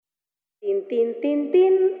Tin, tin, tin,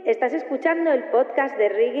 tin. Estás escuchando el podcast de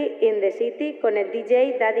Reggae in the City con el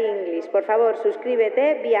DJ Daddy English. Por favor,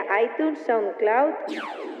 suscríbete vía iTunes, SoundCloud.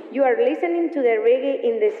 You are listening to the Reggae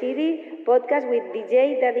in the City podcast with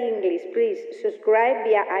DJ Daddy English. Please subscribe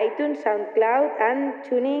via iTunes, SoundCloud, and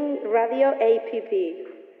TuneIn Radio app.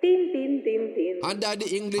 Tin, tin, tin, tin. And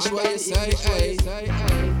Daddy English, what you say?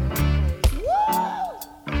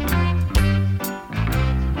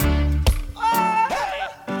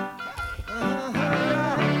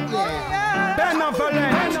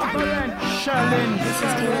 This is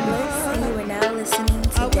Karen Bliss, and you are now listening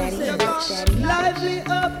to Daddy English. Lively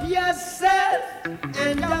up yourself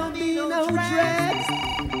and don't be no dread.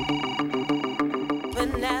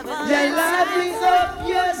 Yeah, lively up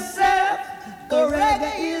yourself.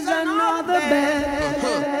 Reggae is another bed.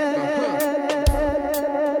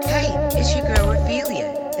 Hey, it's your girl Ophelia.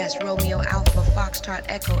 That's Romeo Alpha, Foxtrot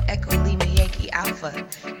Echo, Echo Lima Yankee Alpha,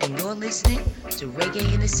 and you're listening to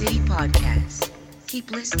Reggae in the City podcast.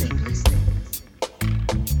 Keep listening.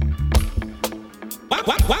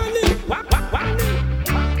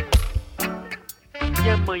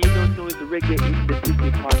 Yeah, man, you don't know it's the Reggae in the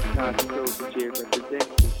City podcast. So, J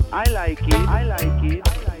represents. I like it.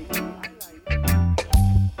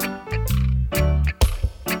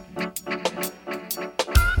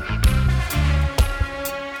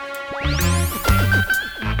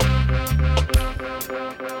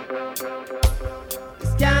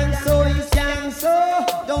 Scan so,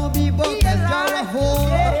 don't be booked as you're a whore.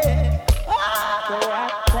 So I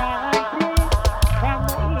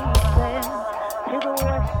from the east end to the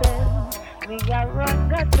west end, we got run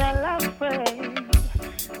that tell our friends.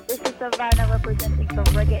 This is Savannah representing from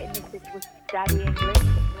Reggae in the City with Daddy English.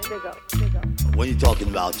 Big up. When you're talking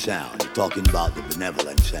about sound, you're talking about the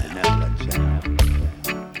benevolent sound.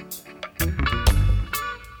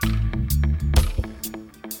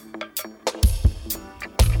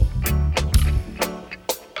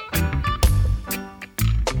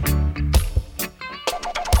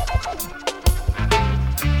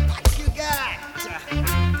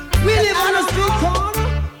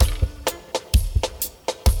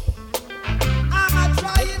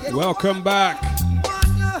 Welcome back.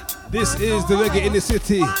 This is the Reggae in the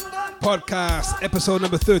City podcast, episode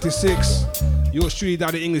number 36. Yours truly,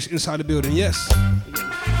 Daddy English, inside the building. Yes.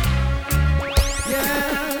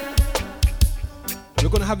 We're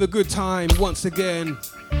going to have a good time once again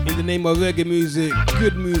in the name of reggae music,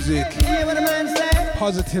 good music,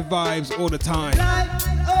 positive vibes all the time.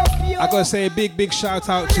 I got to say a big shout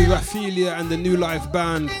out to Raphaelia and the New Life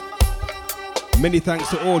Band. Many thanks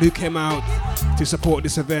to all who came out to support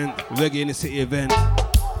this event, Reggae in the City event,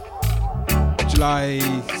 July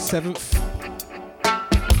 7th.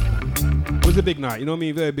 It was a big night, you know what I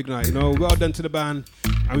mean? Very big night, you know. Well done to the band,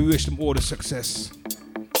 and we wish them all the success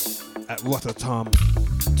at Rotterdam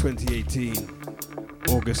 2018,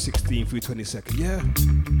 August 16th through 22nd. Yeah.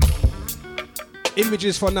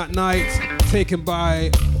 Images from that night taken by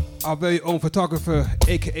our very own photographer,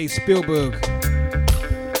 aka Spielberg.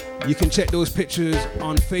 You can check those pictures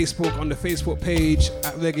on Facebook, on the Facebook page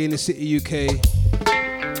at Reggae in the City UK.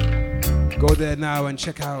 Go there now and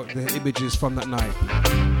check out the images from that night.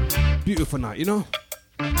 Beautiful night, you know?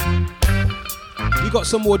 We got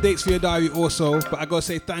some more dates for your diary also, but I gotta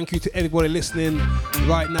say thank you to everybody listening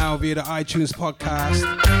right now via the iTunes podcast,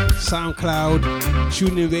 SoundCloud,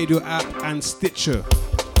 TuneIn Radio app, and Stitcher.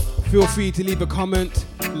 Feel free to leave a comment,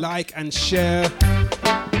 like, and share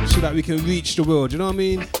so that we can reach the world, you know what I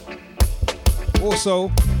mean?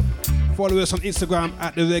 Also, follow us on Instagram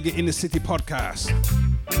at the Reggae in the City podcast.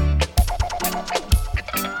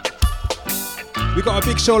 We got a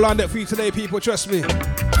big show lined up for you today, people, trust me.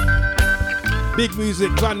 Big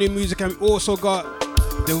music, brand new music, and we also got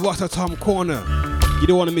the Rotterdam Corner. You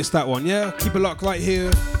don't want to miss that one, yeah? Keep it locked right here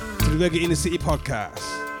to the Reggae in the City podcast.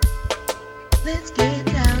 Let's get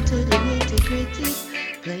down to the nitty-gritty,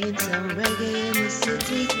 playing some reggae in the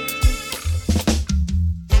city.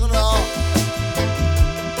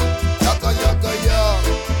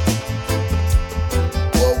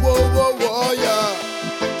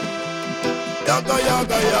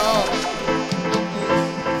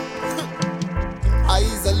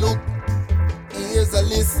 Eyes a look, ears a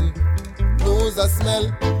listen, nose a smell.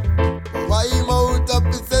 Why mouth up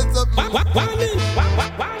to say something? Why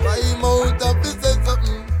mouth up to say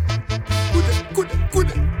something? Good.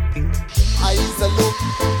 Eyes a look.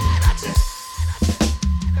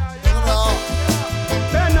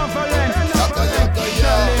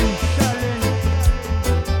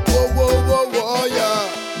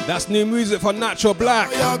 That's new music for Natural Black.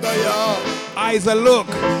 Eyes a look.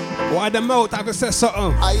 Why the mouth have to say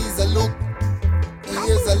something? Eyes a look,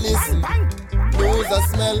 ears a listen, nose a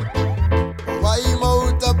smell. Why him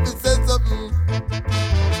out up, he say something.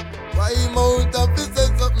 Why him out up, he say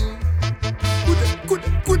something.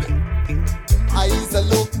 Good. Eyes a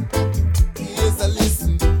look, ears a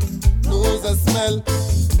listen, nose a smell.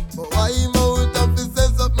 Why him out up, he say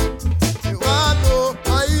something. You wanna know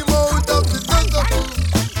why him out up, he say something.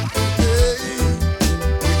 Hey,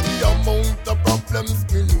 with the amount of problems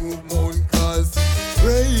we know more cause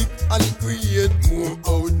break and create more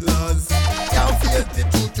outlaws. Can't face the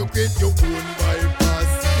truth, you create your own bypass.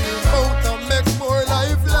 Out and make more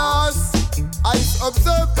life last. I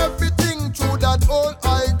observe everything through that old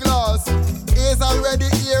eyeglass. Is already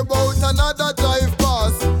here about another drive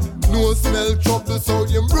past. No smell trouble, so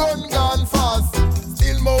him run gone fast.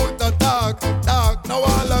 Still mouth attack, dark, now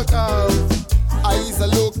all a call. Eyes a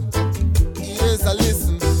look, ears a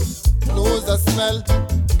listen, nose a smell.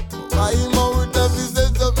 My mouth a say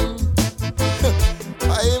something.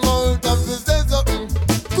 My mouth a say something.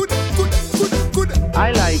 Good.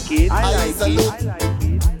 I like it. Eyes a look,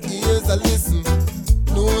 ears a listen,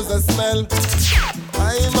 nose a smell.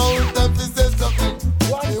 My mouth a say something.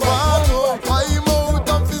 You wanna know my mouth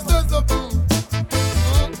a say something.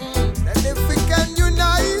 And if we can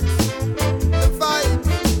unite the fight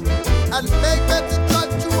and make better cut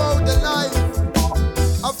throughout the life,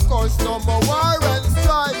 of course no more war and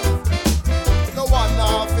strife. No one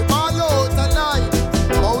half him all out tonight.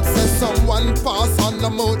 Mouth says someone pass on the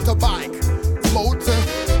motorbike. Mouth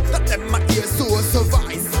that them a hear so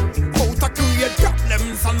survive. Mouth a create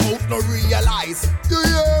problems and mouth no realize. Do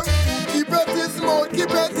you keep at his mouth,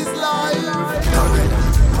 keep at his life.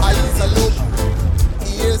 Eyes a look,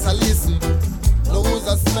 ears a listen, nose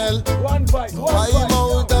a smell. One bite. Why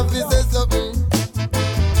mouth a say something?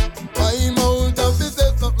 Why mouth a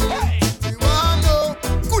say something? You wanna know?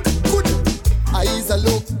 Good. Eyes a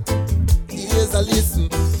look, ears a listen,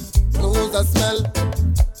 nose a smell.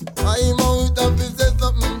 Why mouth a say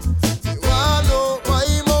something? You wanna know? Why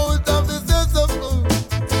mouth a say something?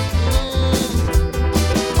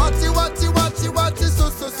 Watchy, so.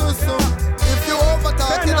 If you over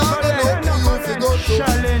talking out the look, you figure to.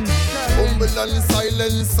 Humble and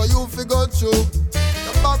silent, so you figure to.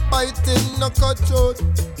 The backbiting, no cut short.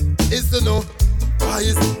 Is to know.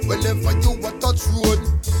 Wise, whenever you a touch road.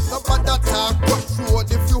 Nobody talk crush road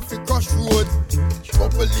if you feel crush road.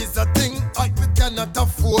 Trouble is a thing I we cannot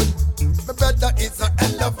afford. My brother is a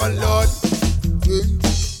hell of a lord.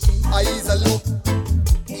 Eyes a look,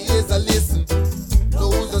 ears a listen,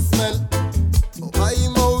 nose a smell. My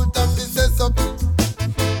mouth a say something.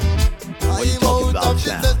 What you talking about,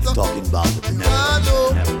 Sam? Talking about the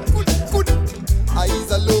benevolent. Good.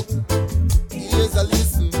 Eyes a look, ears a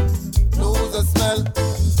listen, nose a smell.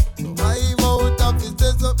 My mouth a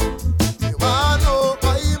say something. You wanna know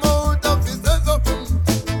my mouth a say something.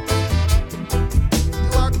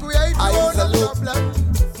 You are creating eyes a look,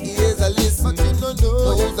 ears a listen,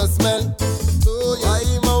 nose a smell. My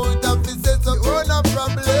mouth a say something. You own a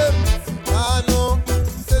problem. I know,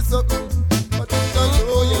 say something, but you don't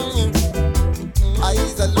know.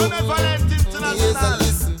 Eyes a look, ears a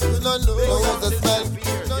listen, nose a smell.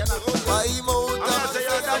 My mouth a say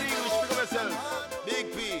something. Big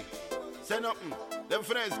P, say nothing. Them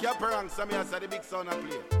friends can't prank some here, so the big sound and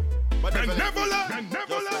play. But benevolent.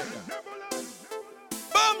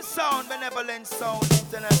 Boom sound, benevolent sound,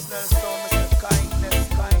 international sound, Mr. Kindness.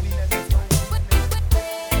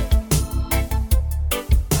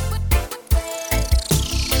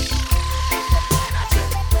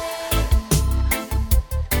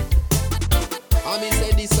 I mean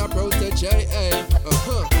say this a protege,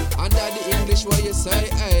 under the English what you say,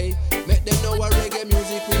 make them know what reggae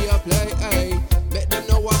music we a play, make them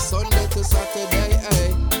know what Sunday to Saturday,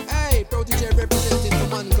 protege representing the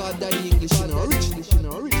man called Daddy English, you know, rich.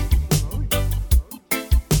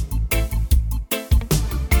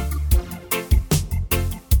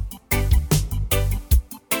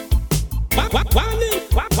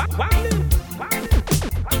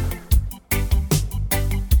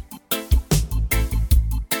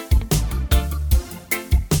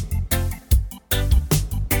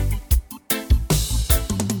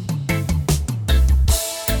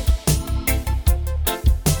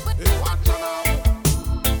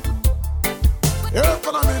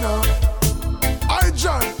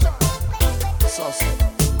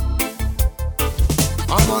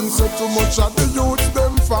 Too much of the youth,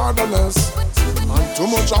 them fatherless. And too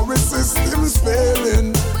much of the systems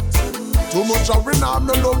failing. Too much of we not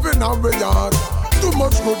no love in our yard. Too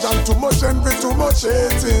much grudge and too much envy, too much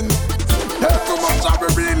hating. Yeah, too much of we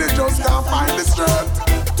really just can't find the strength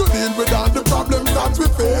to deal with all the problems that we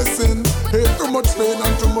facing. Hey, too much pain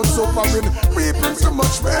and too much suffering. We bring too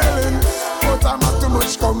much failing. But I'm at too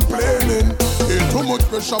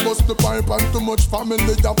pressure bust the pipe and too much family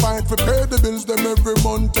a fight for pay the bills them every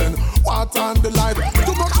month and water and the light.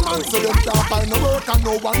 Too much man so them can't find no work and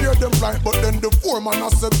no one hear them right. But then the foreman I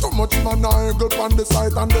said too much man I go on the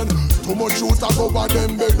site and then too much youth a go over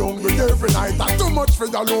them bed hungry every night. And too much for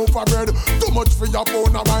your loaf of bread, too much for your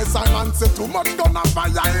pound of rice. I man say too much gun and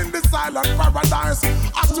fire in the silent paradise.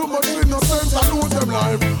 And too much innocence and lose them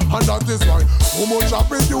life. And that is why too much of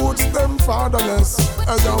the youths them fatherless.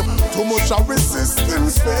 Too much of the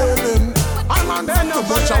systems failing. I'm on too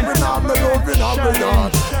much of the love in our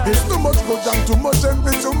yard. It's too much good and too much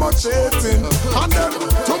envy, too much hating. And then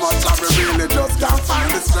too much of we really just can't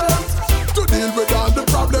find the strength to deal with all the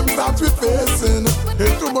problems that we're facing.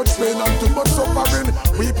 Ain't too much pain and too much suffering,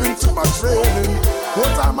 weeping too much raining. No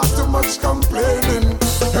time and too much complaining.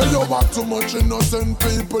 Hey, you have too much innocent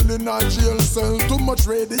people in a jail cell. Too much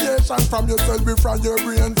radiation from yourself from your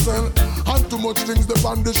brain cell. And too much things they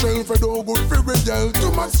on the shelf and no good for yell.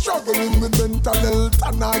 Too much struggling with mental health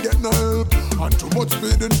and not get no help. And too much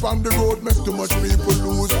speeding from the road make too much people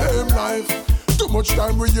lose their life. Too much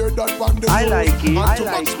time we hear that from the I like it, and I too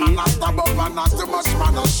like much it. man a stab up and not too much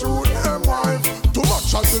man a shoot them wife. Too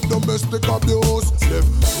much of the domestic abuse left.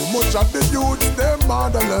 Too much of the youths them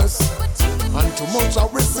motherless. And too much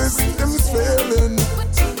of we systems failing.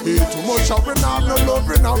 Too much of we not no love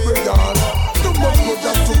in our yard. Too much good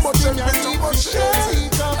and too much envy, too much hate.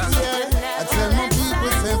 I tell my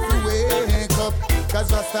people say to wake up, 'cause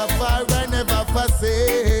Rastafari never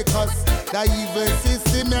forsake us. The evil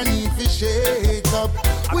system you need to shake up.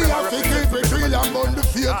 We have to keep it real and burn the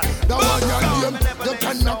fake. The one you name, you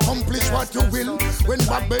can accomplish what you will. When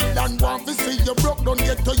Babylon want to see you broke, don't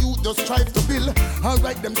get to you, just strive to build.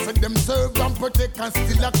 Alright, them say them serve and protect and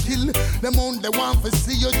still a kill. Them only want to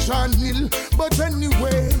see you John Hill. But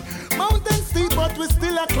anyway, mountain steep, but we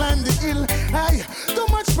still a climb the hill. Hey, too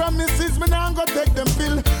much promises, me nah go take them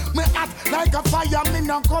pill. Me act like a fire, me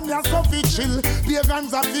nah come here so fi chill.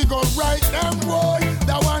 Pagans a fi go right them boy,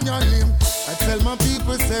 that one your name. I tell my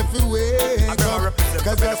people say fi wake up,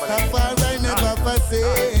 'cause Rastafari never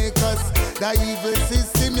forsake us. The evil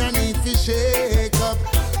system you need to shake up.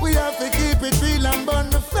 We have to keep it real and burn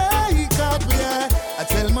the fake up, yeah. I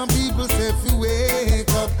tell my people say fi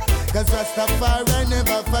wake up, 'cause Rastafari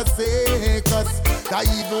never forsake us. The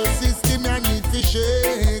evil system you need to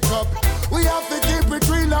shake up. We have to keep it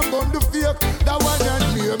real and burn the fake. That one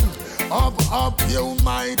your name. Up, you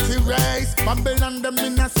mighty race. Babylon them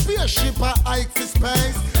in a spaceship a hike for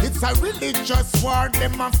space. It's a religious war,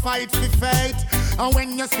 them a fight for faith. And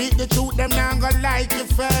when you speak the truth, them not gonna like your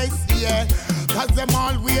face, yeah. 'Cause them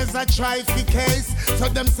always a try for case. So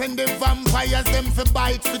them send the vampires, them for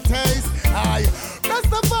bite for taste. Aye, that's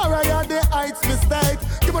the fire on the heights for state.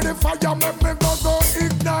 Give me the fire, make me go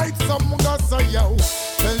ignite. Some go so yo.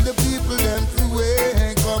 Tell the people them to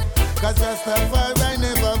wake up, 'cause Rastafari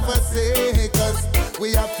never forsake us.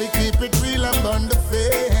 We have to keep it real and burn the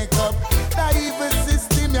fake up. The evil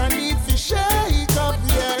system you need to shake up,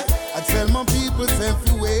 yeah. I tell my people say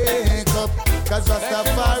to wake up, 'cause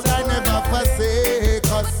Rastafari never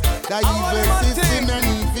forsake us. The evil system you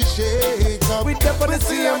need to shake up. We step on the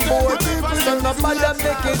same boat, so nobody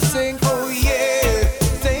make it sing. Oh yeah,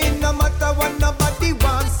 saying no matter what nobody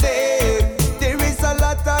wants say. There is a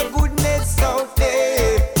lot of goodness out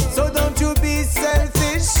there. So don't you be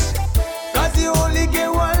selfish, 'cause you only get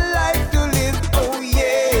one life to live. Oh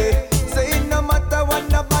yeah, saying no matter what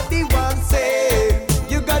nobody wants say.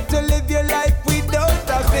 You got to live your life without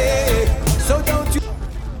a fear. So don't you.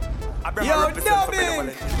 Yo,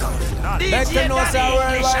 Dubbing! Make the noise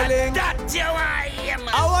our rolling.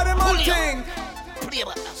 I want them all thing.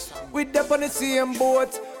 We step on the same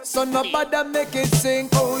boat, so nobody make it sing.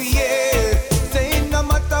 Oh yeah, saying no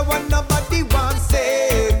matter what nobody wants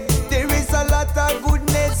say. There is a lot of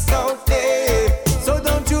goodness out there. So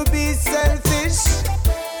don't you be selfish,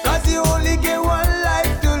 'cause you only get one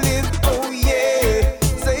life to live. Oh yeah,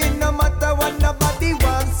 saying no matter what nobody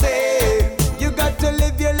wants say. You got to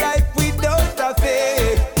live your life without a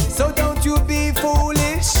fear. So don't you be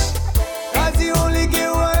foolish, 'cause you only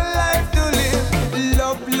get one life to live.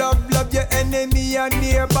 Love your enemy and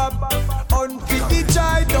neighbor. Unfit the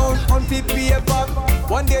child down, unfit paper.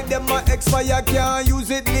 One day them a expire, can't use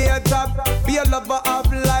it later. Be a lover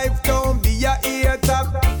of life, don't be a hater.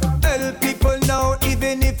 Help people now,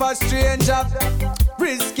 even if a stranger.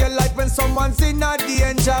 Risk your life when someone's in a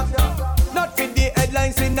danger. Not for the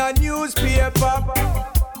headlines in a newspaper.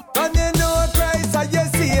 And you know Christ are your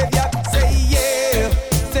savior. Say yeah,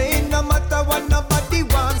 say no matter what nobody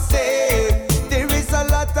wants say. There is a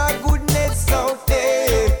lot of goodness out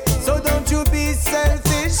there. So don't you be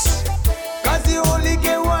selfish, 'cause you only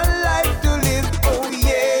get one life to live. Oh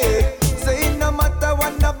yeah.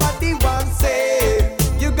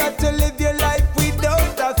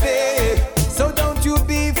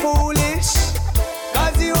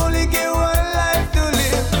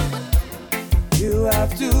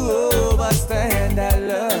 to overstand that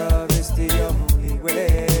love is the only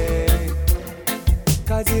way.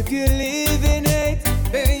 Cause if you live in hate,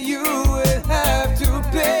 then you will have to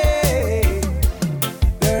pay.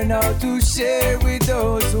 Learn how to share with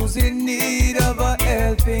those who's in need of a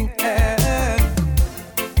helping hand.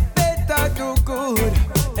 Better do good,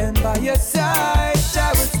 and by your side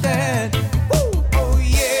I will stand. Woo! Oh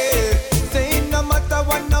yeah, saying no matter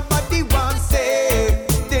what nobody wants say,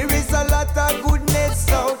 there is a lot of goodness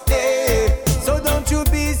out there. So don't you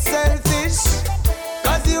be selfish,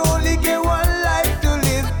 cause you only get one life to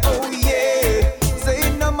live. Oh yeah,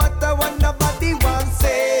 saying no matter what nobody wants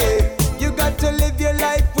say, you got to live your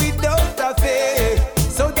life without a fear.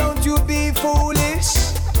 So don't you be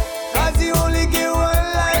foolish, cause you only get one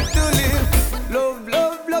life to live. Love,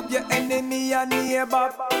 love, love your enemy and neighbor.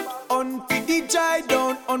 Unfit the dry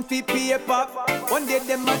down, unfit paper. One day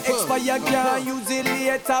them might expire, can't use it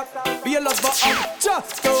later. Be a lover of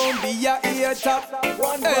just don't be a hater.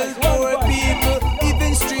 Help poor people,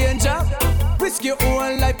 even stranger. Risk your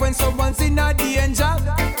own life when someone's in a danger.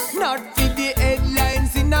 Not for the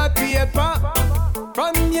headlines in a paper.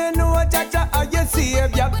 From you know Jaja are your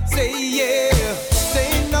savior. Say yeah,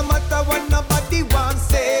 say no matter what nobody wants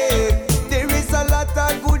say, there is a lot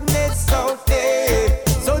of goodness out there.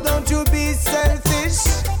 So don't you be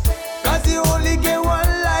selfish, cause you only get one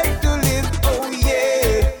life to live. Oh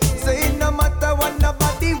yeah, say no matter what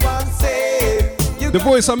nobody wants say. The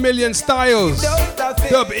voice of Million Styles,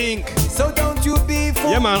 Dub Inc. So don't you be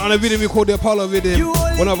foolish. Yeah man, on a video we called the Apollo Rhythm,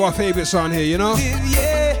 one of our favorites on here, you know?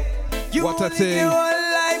 What a thing.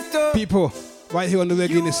 People, right here on the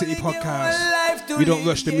Reggae in the City podcast, we don't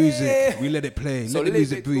rush the music, we let it play, let the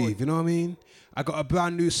music breathe, you know what I mean? I got a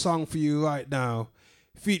brand new song for you right now,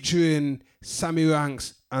 featuring Sammy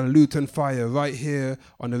Ranks and Luton Fire right here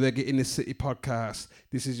on the Reggae in the City podcast.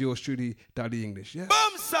 This is yours truly, Daddy English, yeah?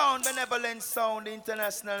 Boom sound, benevolent sound,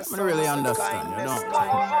 international sound. I don't really understand, you know.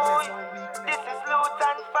 This is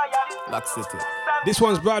Luton Fire. Lock City. This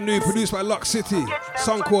one's brand new, produced by Lock City.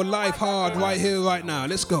 Song called Life Hard right here, right now.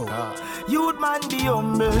 Let's go. You'd man be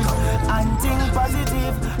humble and think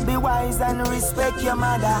positive. Be wise and respect your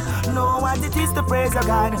mother. Know what it is to praise your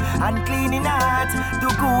God and clean in heart. Do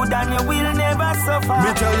good and you will never suffer.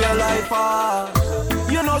 Me tell you life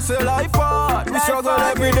hard. You know say life hard. We struggle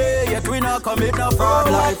every day, yet we not commit no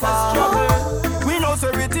fraud. Life hard. We know say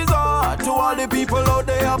it is hard. To all the people out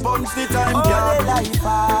there, punch the time card. Life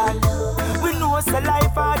hard. We know say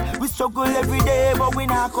life hard. We struggle every day, but we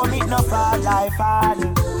not commit no fraud. Life hard.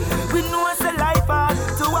 We know say life hard.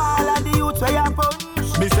 To all of the youth where you punch.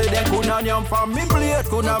 Me say they couldn't yam from me plate,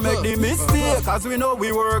 couldn't make the mistake. Cause we know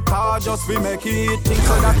we work hard, just we make it think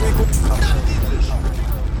so that we could.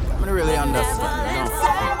 I don't really understand, you know.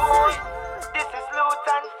 This is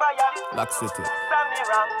Luton Fire. Lock City. Sammy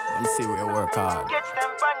Ranks. You see we work hard. Catch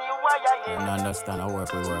them funny wire, You don't understand how we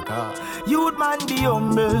work hard. You'd man be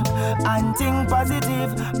humble and think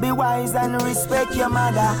positive. Be wise and respect your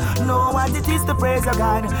mother. Know what it is to praise your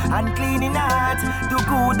God and clean in heart. Do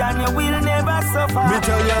good and you will never suffer. Me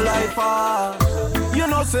tell you life hard. You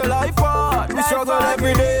know say life hard. We struggle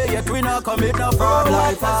every day, yet we not commit no fraud.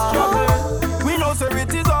 Life hard. We know say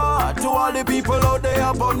it is hard. To all the people out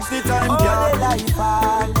there, punch the time card. Life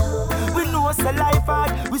hard. We know say life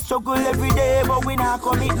hard. We struggle every day, but we not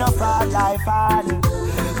commit no fraud. Life hard.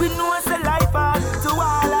 We know say life hard. To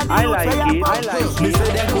all of the I like it. Me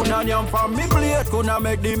say they couldn't yam from me plate, couldn't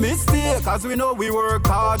make the mistake. Cause we know we work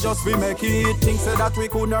hard, just we make it. Think say that we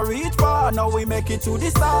couldn't reach far, now we make it to the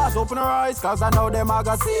stars. Open our eyes, cause I know them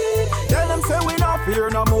magazine. Tell them say we not fear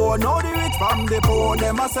no more. Know the rich from the poor,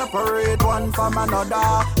 them a separate one from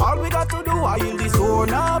another. All we got to do is heal the soul.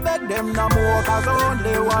 Now beg them no more, cause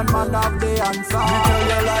only one man have the answer. Me tell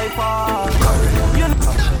you life hard. You know,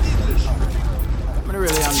 I don't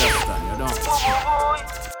really understand, you don't.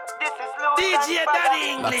 DJ Daddy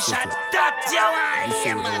English and that's your eye.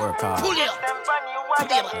 Pull it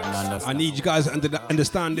up. I need you guys to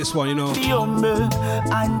understand this one, you know. Be humble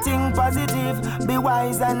and think positive. Be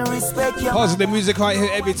wise and respect your Positive music right here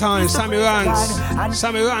every time. Sammy Ranks,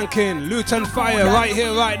 Sammy Rankin, Luton Fire right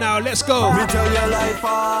here, right now. Let's go. Me tell you life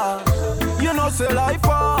hard. You know say life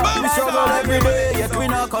hard. We struggle every day, yet we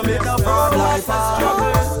not commit no fraud. Life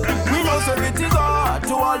hard. We know say it is hard.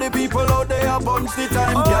 To all the people out there, punch the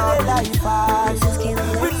time card. Life hard.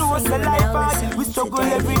 We know say life hard. We struggle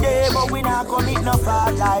every day, but we not commit no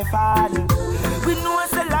fraud. Life hard. We know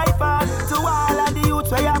say life hard. To all of the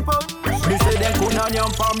youth where you punch. Me say them couldn't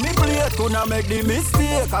yam from me plate, couldn't make the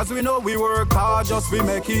mistake. Cause we know we work hard, just we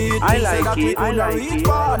make it. I Say like that it, we I couldn't like reach it.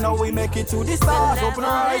 far, now we make it to the stars. Open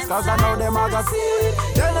our eyes, cause I know them I got see.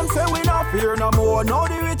 Tell them say we not fear no more. Know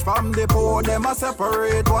the rich from the poor, them a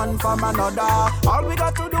separate one from another. All we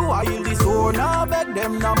got to do I heal the soul. Now beg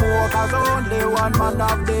them no more, cause only one man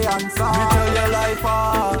have the answer. Me tell you life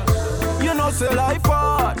hard. You know say life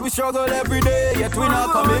hard. We struggle every day, yet we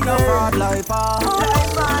not commit no fraud. Life hard.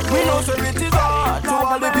 We know say it is hard. To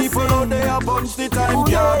all the people out there, bunch the time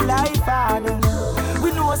yeah, life hard.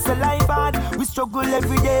 We know say life hard. We struggle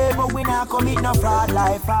every day, but we not commit no fraud.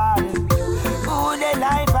 Life hard. Oh, they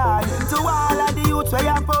life hard. To all of the youths where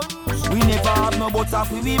you punch. We never have no butter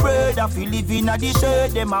for we bread. If we live in a the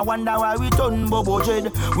shade, them I wonder why we turn bobo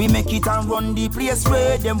dread. We make it and run the place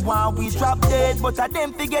red. Them want we drop dead, but I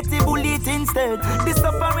them forget the bullet instead. The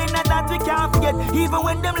suffering and that we can't forget, even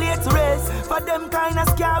when them late to race. For them kind of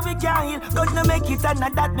scare we can't heal. God no make it and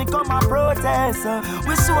that become a protest.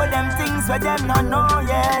 We show them things where them not know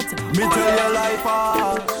yet. Me tell you life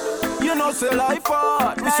hard. You know say life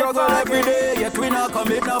hard. We struggle every day, yet we not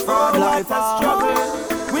commit no fraud. Life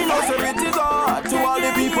hard. We know say it is hard. To all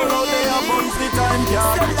the people out there, bunch the time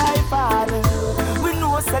can't. Say life hard. We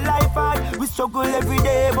know say life hard. We struggle every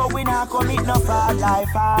day, but we not commit no fraud. Life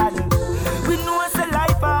hard. We know say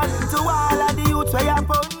life hard. To all of the youths where you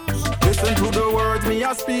punch. Listen to the words me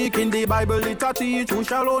a speak in the Bible it a teach. Who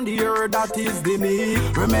shall own the earth, that is the me.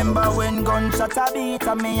 Remember when gunshot a beat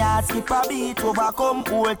and me a skip a beat. Overcome,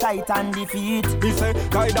 hold tight and defeat. He say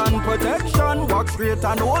guide and protection, walk straight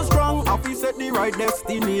and hold strong. Have we set the right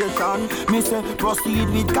destination. Me say proceed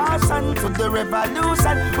with caution to the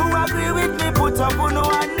revolution. Who agree with me put up on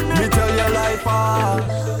one. Me tell you life hard.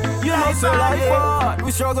 You know say life hard.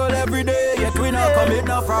 We struggle every day, yet we not commit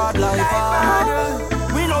no fraud. Life hard.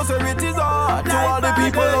 We know say it is hard. To all the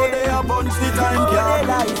people out there, bunch the time can't.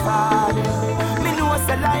 Life hard. Me know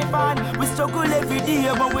say life hard. We struggle every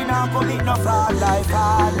day, but we not commit no fraud. Life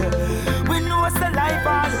hard. We know say life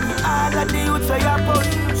hard. All of the youths where you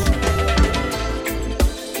punch.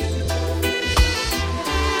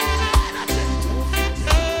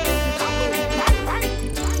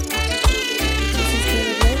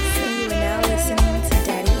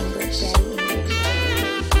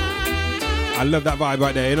 I love that vibe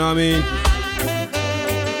right there, you know what I mean?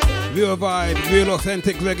 Real vibe, real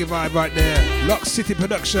authentic reggae vibe right there. Lock City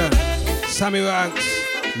Production, Sammy Ranks,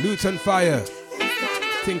 Luton Fire,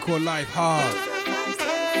 thing called Life Hard.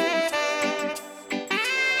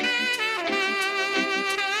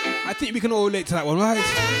 I think we can all relate to that one, right?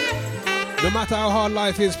 No matter how hard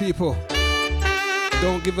life is, people,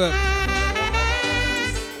 don't give up.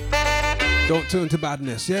 Don't turn to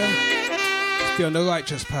badness, yeah? Stay on the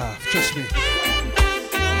righteous path, trust me.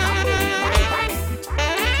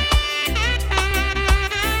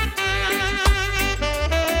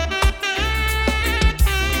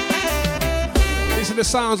 The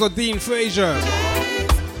sounds of Dean Fraser.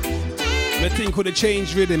 And the thing called the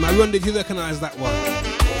Change Rhythm. I wonder if you recognize that one.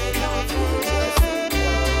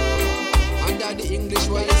 Under the English,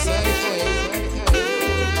 what you say?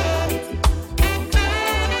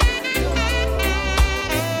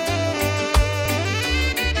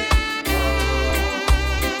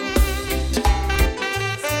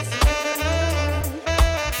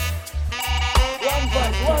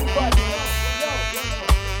 One button.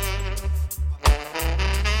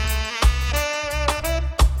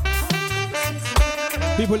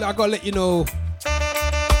 People, I gotta let you know,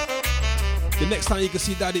 the next time you can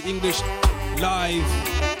see Daddy English live,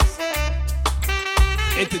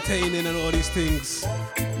 entertaining and all these things,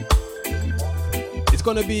 it's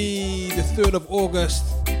gonna be the 3rd of August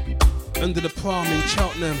under the Palm in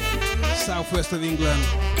Cheltenham, southwest of England.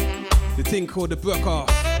 The thing called the Brook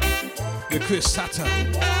Off with Chris Satter.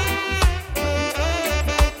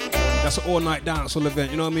 That's an all-night dancehall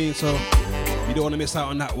event, you know what I mean? So you don't want to miss out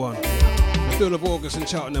on that one. 3rd of August in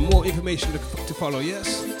Cheltenham. More information to follow,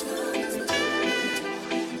 yes?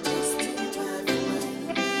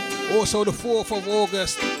 Also the 4th of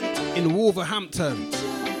August in Wolverhampton,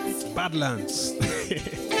 Badlands.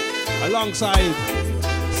 Alongside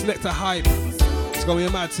Selector Hype. It's going to be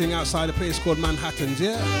a mad thing outside a place called Manhattan's,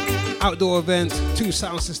 yeah? Outdoor event, 2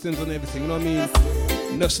 sound systems and everything, you know what I mean?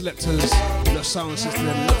 Enough selectors, enough sound system,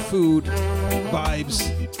 enough food,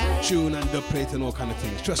 vibes, tune and dub plate and all kind of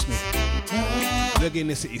things. Trust me. Reggae in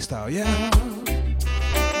the city style, yeah?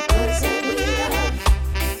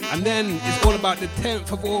 And then it's all about the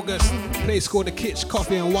 10th of August, a place called the Kitsch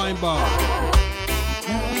Coffee and Wine Bar.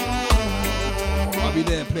 I'll be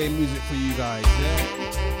there playing music for you guys,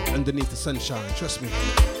 yeah? Underneath the sunshine, trust me.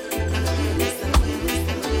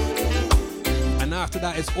 And after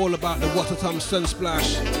that, it's all about the Rotterdam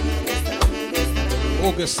Sunsplash.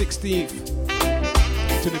 August 16th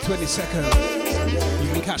to the 22nd.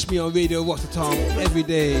 You can catch me on Radio Rotterdam every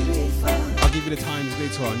day. I'll give you the times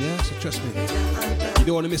later on, yeah? So trust me. You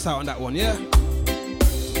don't want to miss out on that one, yeah?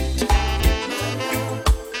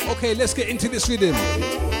 Okay, let's get into this rhythm.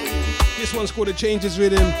 This one's called the Changes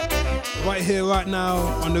Rhythm. Right here, right now,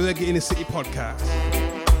 on the Reggae in the City podcast.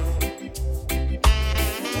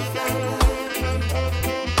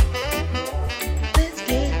 Let's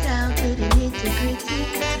get down to the nitty-gritty.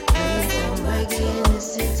 Playing some reggae in the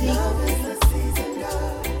city.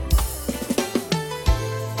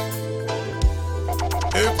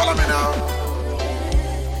 Hey, follow me now.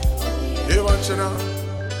 Hey, watch you now.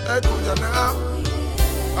 Hey, do you now?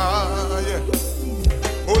 Yeah.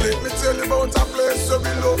 Oh, let me tell you about a place where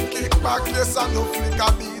we love kick back. Yes, I know flick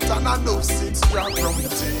a beat and I know 6 gram from the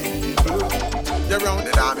table. You're round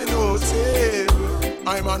the domino table.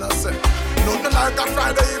 I'm on a set. Nothing like a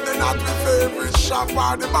Friday evening at my favorite shop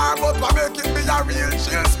or the bar, but I make it be a real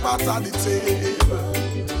chill spot at the table.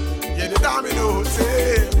 Yeah, the domino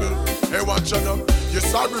table. Hey, watch you now.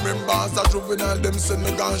 Yes, I remember as a juvenile, them send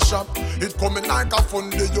me gun shop. It coming like a fun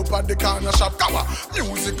day up at the corner shop. Cover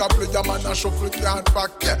music a play, a man a shuffle can't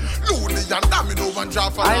back. Yeah, Luli and Domino and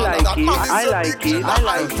Jaffa. I like it, I like it, I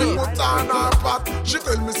like it. Put on her pot. She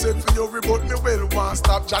tell me say for you, but me well want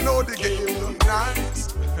stop. Ya know the game look nice.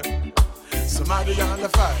 Somebody on the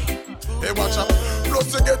fight. Hey, watch out.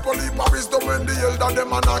 Plus you get police wisdom when the elder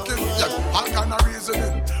them a knocking. Yeah, all kind of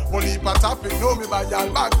reasoning. Police topic, know me by y'all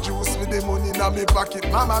back juice with the money in my pocket.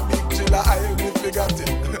 Mama big chiller, I me forgot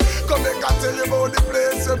it. Come back and tell you about the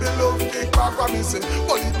place where the love kick back from me. Say,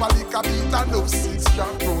 police lick a beat and love 6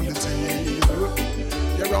 jump round the table.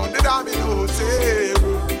 You round the domino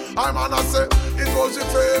table. I'm on a say, it was your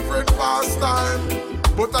favorite pastime.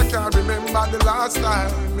 But I can't remember the last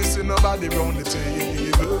time me see nobody round the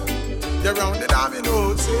table. You round the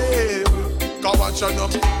domino table. Come watch on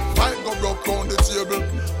up, fight go broke round the table.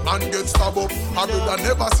 Man get stabbed up, I would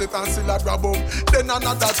never sit and still a grab up. Then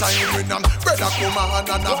another time when I'm brother come on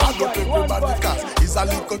and I had up everybody cause he's a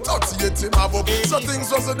little 38 him have up. So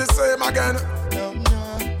things wasn't the same again.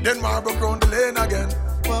 Then man broke round the lane again.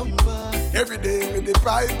 Every day with the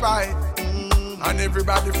pie. And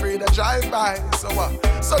everybody free to drive by. So what?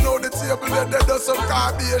 So now the table they do some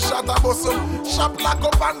car be a shot about some shop lock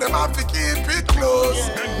up and them have to keep it close.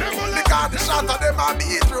 Because the shot of them have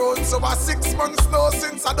beat road. So 6 months now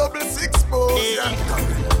since a double 6 post.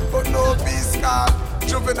 Yeah. But no peace call.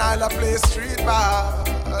 Juvenile a play street ball.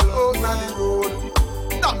 Out on the road.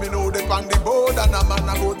 Now me know they on the board and a man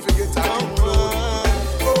a go to get a load.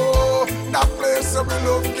 Oh, that place where we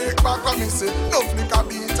love kick back and me say no flick a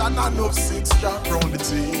beat and enough 6 jump round the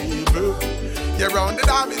table. Yeah, round the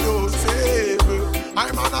domino table.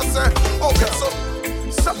 I'm on a say, okay, so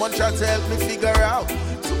someone try to help me figure out.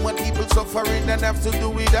 Too many people suffering and have to do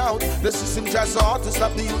without. The system just hard to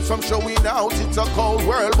stop the youth from showing out. It's a cold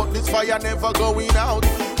world, but this fire never going out.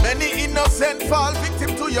 Many innocent fall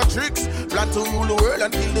victim to your tricks. Plan to rule the world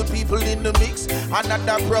and kill the people in the mix.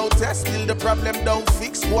 Another protest, still the problem don't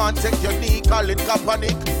fix. Go and take your knee, call it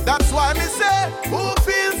Kaepernick. That's why me say, who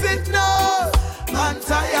feels it now?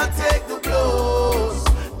 Anti take the blows.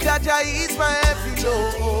 Jaja is my every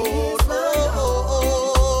load.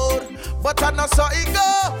 But I know so it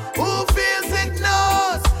go. Who feels it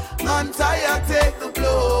knows? Anti take the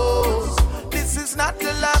blows. This is not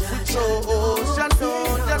the life we chose.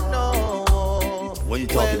 You know. When you're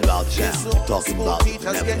talking about sound, you're talking about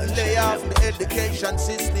teachers get laid off, the education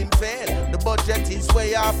system failed, the budget is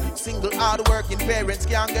way off, single hard-working parents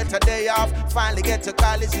can't get a day off, finally get a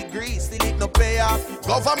college degree, still it no payoff,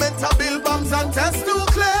 governmental bill bombs and tests too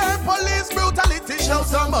clear, police brutality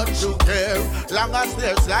shows how much you care, long as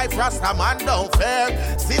there's life, Rasta man don't fair,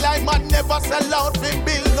 still I man never sell out, big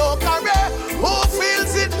bill no career, who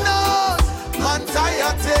feels it knows, man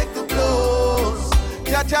tired take the blows.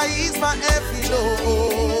 Jaja is my every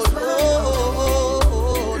load.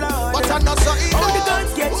 But I'm not so eager. All the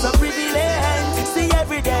guns get so privileged. See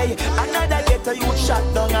every day, another ghetto youth shot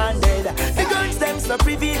down and dead. The guns them so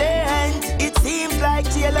privileged. It seems like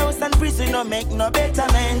jailhouse and prison no make no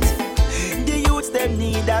betterment. The youths them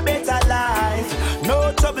need a better life.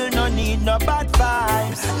 No trouble, no need, no bad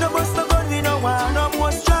vibes. No bust no gun, we no want no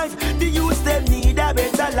more strife. The youths them need a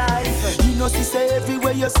better life. You know see say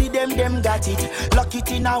everywhere you see them got it. Lock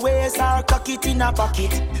it in a waist or cock it in a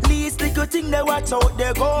pocket. Least little thing they watch out,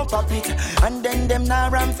 they go pop it. And then them now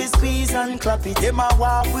ram fi squeeze and clap it. Them a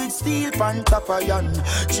walk with steel pan top of yan.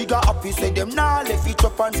 She got happy, say them now left it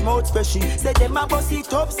up and smoke special. Say them a bust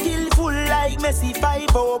it up skillful like Messi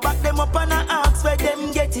 5-0. Back them up and a ask where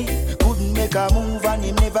them get it. Couldn't make a move and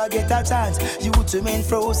him never get a chance. You to men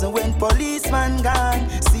frozen when policeman gone.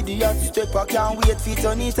 See the hot step, I can't wait for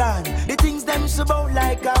turn it on. The things them about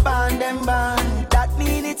like a band, them band. That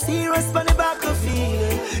mean it's serious on the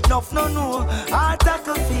battlefield. Nuff no, attack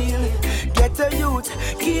a field. Get a youth,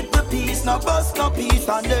 keep the peace, no bust no peace.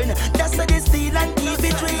 And then that's how they steal and keep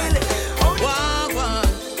it real. One,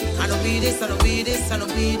 I don't be this, I don't be this, I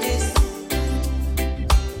don't be this.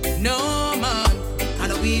 No man, I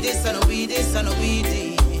don't be this, I don't be this, I don't be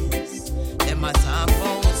this. Them a talk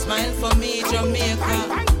about smile for me,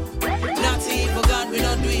 Jamaica. Not even God, we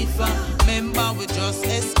don't do it for. Remember, we just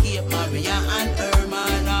escape Maria and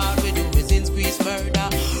Herman. All we do is increase murder.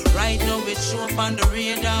 Right now, we show up on the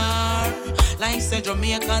radar. Like say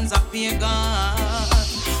Jamaicans are pagan.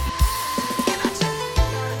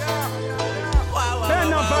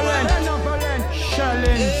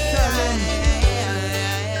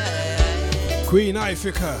 Queen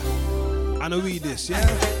Ifrica, I know we this, yeah?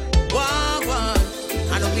 One,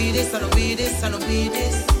 I don't be this, I don't be this, I don't be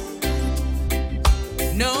this.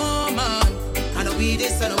 No man, I don't be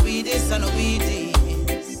this, I don't be this, I don't be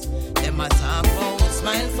this. Them a talk about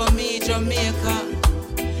smile for me, Jamaica.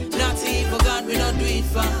 Not even God, we don't do it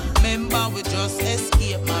for. Remember, we just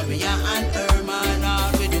escape Maria and Herman.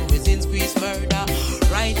 All we do is increase murder.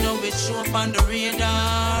 Right now, we show up on the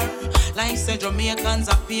radar. Like say Jamaicans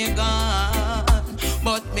are pagan.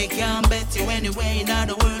 But me can't bet you anyway in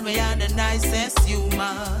the world we are the nicest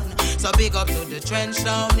human. So big up to the trench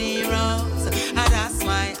down heroes. And that's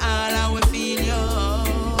why all I feel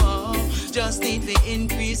you. Just need to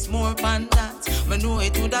increase more than that. Me know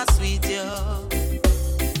it would have sweet you.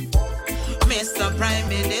 Mr. Prime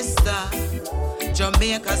Minister,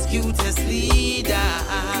 Jamaica's cutest leader.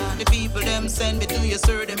 The people them send me to you,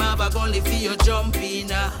 sir. Them have a gully for you jumping.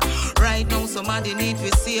 Right now somebody need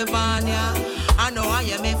to save on ya. I know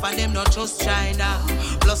IMF and them not just China.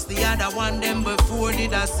 Plus the other one them before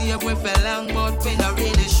did I save we fell long, but we not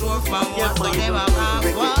really sure for what. So them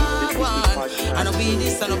have one. I don't be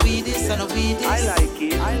this, I don't be this, I don't be this. I like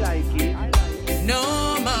it, I like it, I like it. No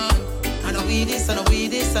man, I don't be this, I don't be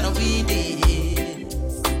this, I don't be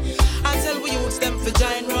this. I tell we youths them for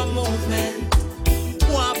giant rum movement.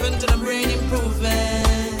 What happened to the brain improvement?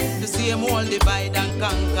 The same old divide and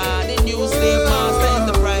conquer. The new slave master in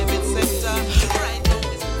the private sector. Right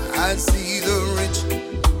now I see the rich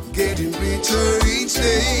getting richer each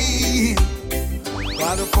day,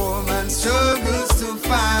 while the poor man struggles to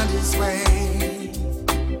find his way.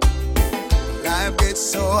 Life gets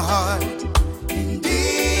so hard,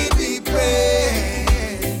 indeed we pray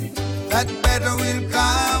that better will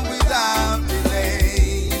come without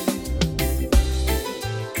delay.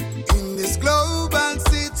 In this global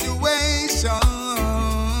situation,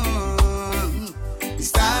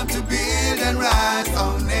 it's time to build and rise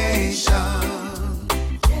our nation.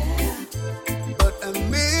 But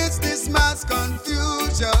amidst this mass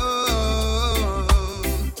confusion,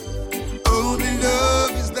 only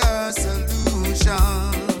love is the solution.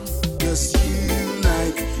 Just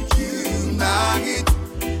unite,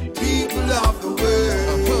 people of the world.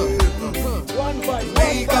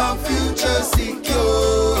 Make our future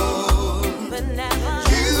secure.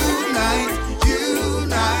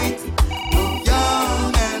 Unite,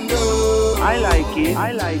 young and old. I like it,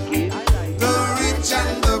 I like it. The rich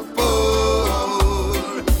and the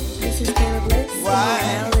poor. This is Caleb Bliss, and you are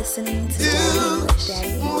now listening to Daddy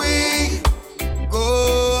English. We go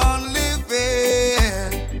on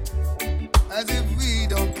living as if we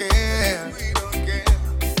don't care.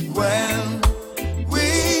 Well, we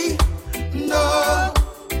know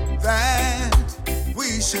that we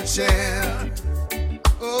should share.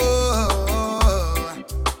 Oh,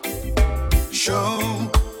 show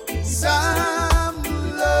some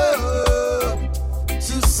love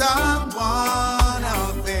to someone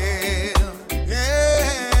out there.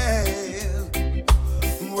 Yeah.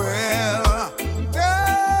 Well,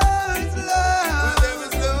 there's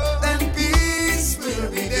love, then peace will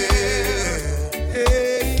be there.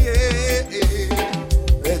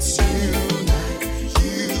 Let's unite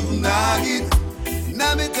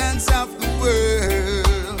inhabitants of the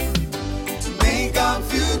world to make our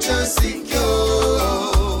future secure.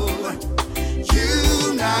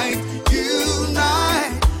 Unite,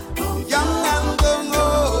 young and the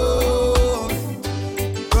old,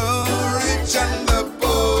 the rich and the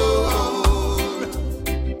poor.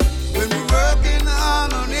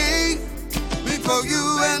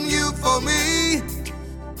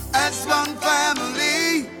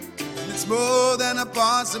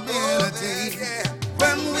 responsibility.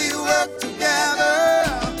 When we work together,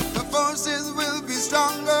 the forces will be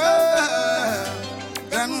stronger.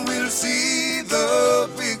 Then we'll see the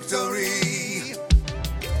victory.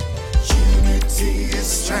 Unity is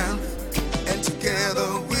strength, and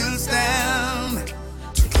together we'll stand.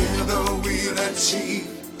 Together we'll achieve,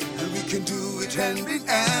 and we can do it hand in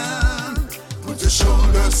hand. Put your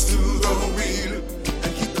shoulders to the wheel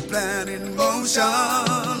and keep the plan in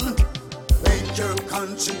motion. Make your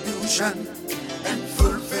contribution and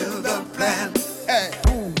fulfill the plan. Hey.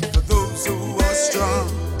 For those who are strong,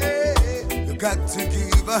 you got to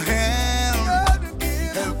give a hand.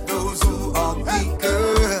 Help those who are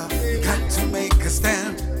weaker. You got to make a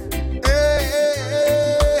stand.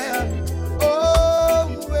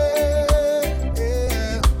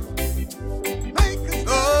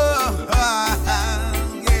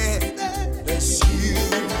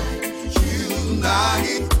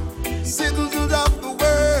 Citizens of the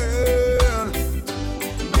world,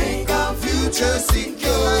 make our future secure.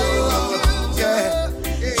 Yeah.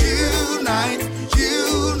 Unite,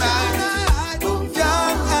 unite, both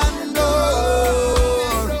young and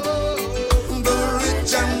old, the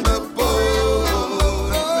rich and the poor.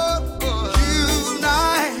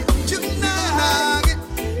 Unite, unite,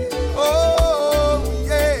 oh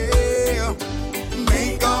yeah,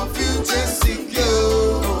 make our future secure.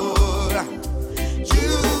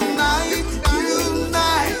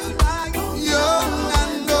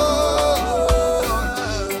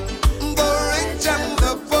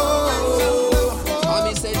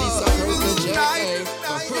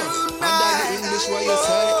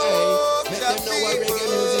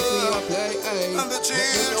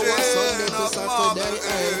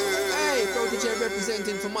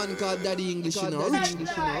 Representing for man called Daddy English, you know, rich.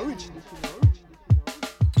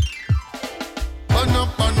 Burn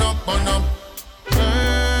up, burn up, burn up.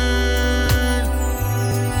 Burn.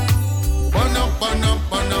 Burn up, burn up,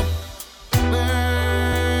 burn up. Burn.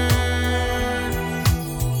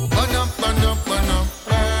 Burn up, burn up, burn up.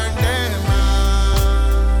 Burn them out.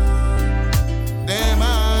 Them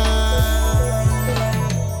out.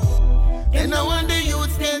 And I want the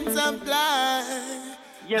youth get supply.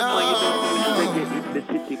 Yeah, no. Man, you don't do reggae in the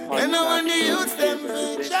city podcast. And I want the youth them to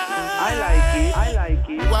try. I like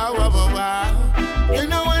it. Wow, wow, wow, wow. You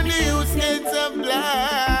know when the youth get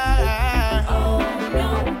supply. Oh, no.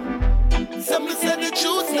 Somebody said the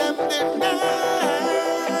truth them deny.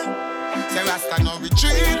 Say Rasta no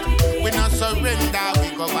retreat. We no surrender. We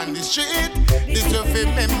go on the street. This you feel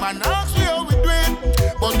member now. We how we do it.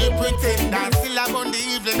 But they pretend that still up on the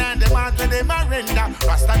evening and them out when they render.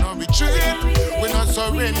 Rasta no retreat. We no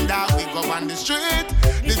surrender. We go on the street.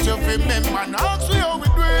 This you feel member now. We how we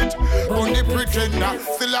do it. But they pretend that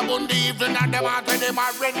still up on the evening and them out when they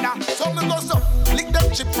render. So me go so lick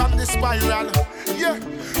them chip from the spiral. Yeah,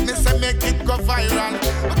 me say make it go viral.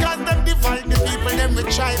 Because them divide the people them with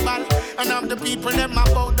tribal. And of the people them a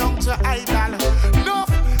bow down to idol. No,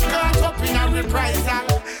 caught up in a reprisal.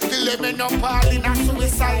 Till them end up all in a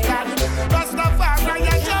suicidal. Rastafari a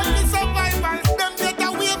journey survival. Them get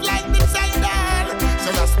a wave like the tidal.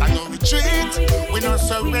 So Rasta no retreat. We no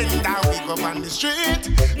surrender. We go on the street.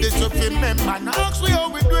 This will be member now. We how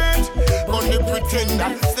we do it. On the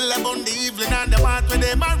pretender. Still up on the evening and the heart when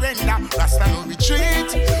they render. Rasta no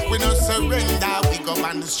retreat. We no surrender. We go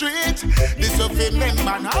on the street. This will be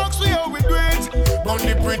member now. We how we do it. On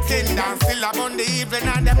the pretender. Still up on the evening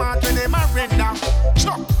and the heart when they render.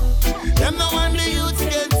 Chop. Them no want the youth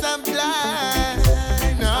get supply.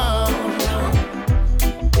 No.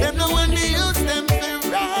 Them no want the youth them feel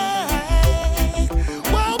right.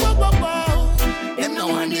 Wow, wow, wow, wow. Them no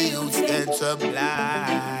want the youth get supply.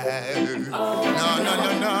 No, no,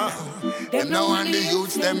 no, no. Them no want the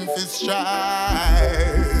youth them feel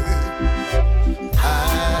strive.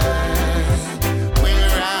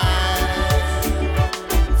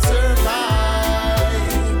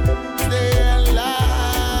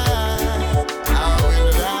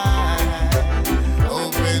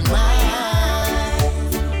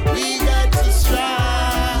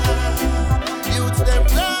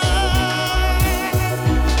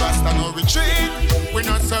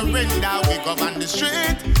 Surrender, we go on the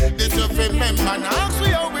street. This you remember now, we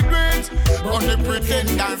how we great. On the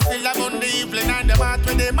pretender, still up on the evening and the heart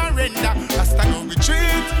when they render. Rasta no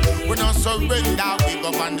retreat, we no surrender, we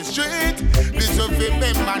go on the street. This you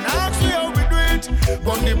remember now, we how we great.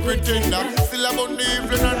 On the pretender, still up on the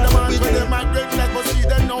evening and the heart when they render. Go see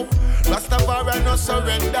them now, Rastafari no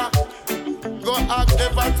surrender. Go ask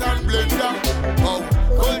Everton Blender. Oh,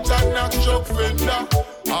 culture knock shock fender.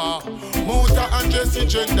 Muta and Jesse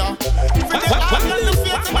Gender. For the art and the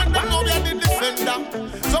face, man, them know we are the defender.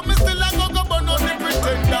 So me still a go burn on the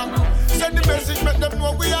pretender.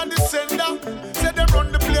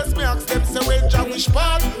 which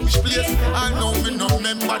part, which place. I know me no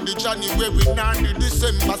remember the January, nor the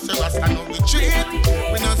December. Say Rasta no retreat.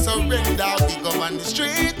 We no surrender, we go on the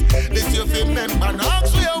street. This you feel remember, now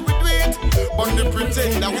ask where we do it. But they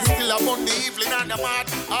pretend that we still up on the evening and the mad.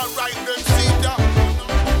 Alright, then see that.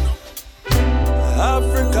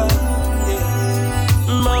 Africa,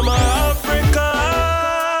 yeah. Mama Africa.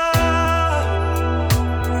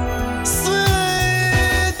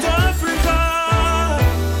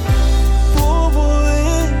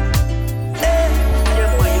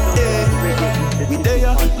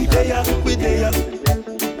 We there.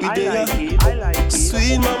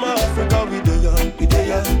 Sweet Mama Africa, we there.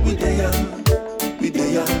 Africa,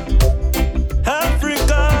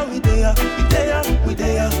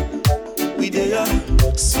 we there.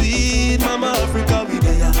 Sweet Mama Africa, we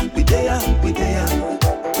there.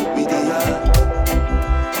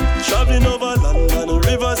 Traveling over land and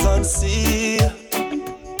rivers and sea.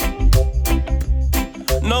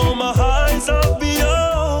 Now my eyes are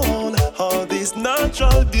beyond all this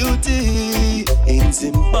natural beauty in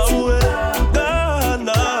Zimbabwe,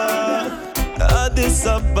 Ghana, Addis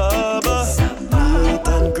Ababa. Meet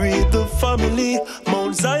and greet the family.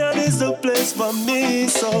 Mount Zion is the place for me.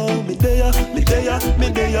 So me there.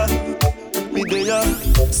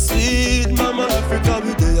 Sweet Mama Africa,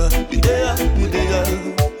 we there.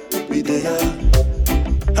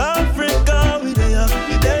 Africa, we there.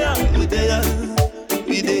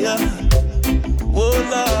 Oh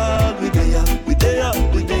Lord, we there.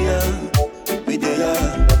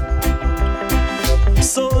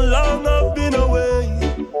 So long I've been away,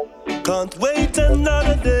 can't wait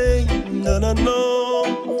another day. No.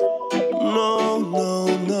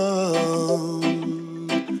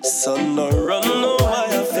 Sun no run, no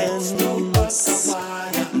wire fence,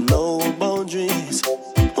 no boundaries.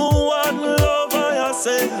 One love I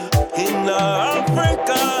say in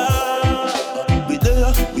Africa. We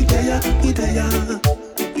there.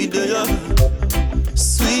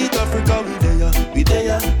 Sweet Africa, we there.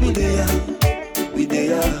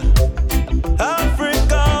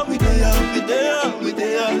 Africa, we there.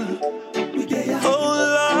 Oh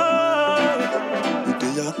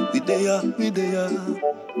Lord, we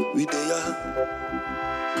there.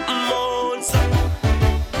 Months.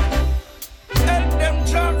 Help them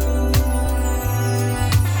Jack,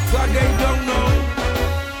 what they don't know.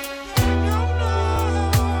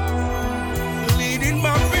 Leading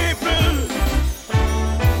my people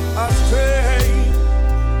astray.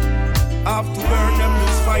 Have to burn them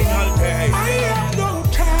this final day. I have no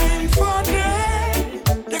time for them.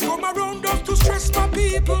 They come around us to stress my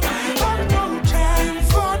people. I have no time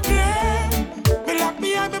for them. Me lock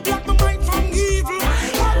me eye, me block my mind from evil. I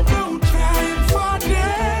have no time for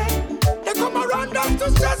them. They come around us to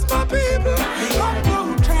stress my people. I have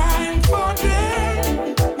no time for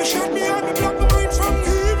them. Me shut me eye, me block my mind from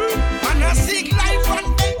evil. And I seek life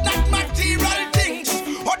and death, not material things.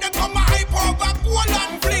 Or they come a hype over gold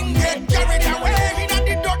and bling. Get carried away in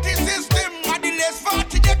the dirty system. And the less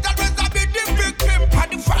fortunate always a be the victim.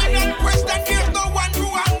 And the final question, there's no one to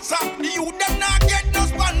answer. The youth them not get no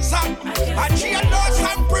sponsor. And jail laws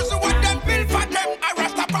and prison what them build for them. I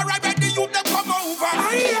Rastafari when the youth them come over. I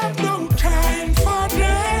have no time for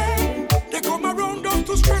them. They come around us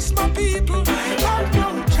to stress my people. I have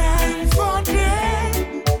no time for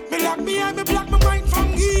them. Me lock me eye, me block my mind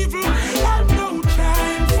from evil. I have no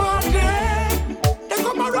time for them. They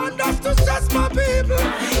come around us to stress my people. I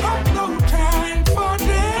have no time for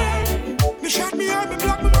them. Me shut me eye, me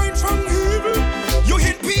block my mind from evil. You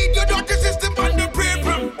impede your dirty system on the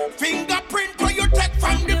people. Fingerprint where you take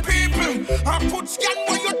from the people. I put scan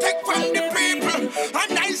where you take from the people.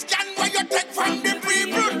 And I scan where you take from the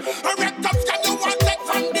people. A rectum scan you want take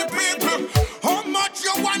from the people. How much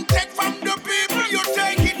you want take from the people? You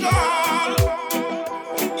take it all.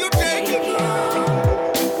 You take it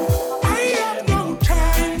all. I have no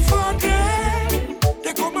time for them.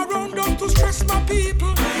 They come around us to stress my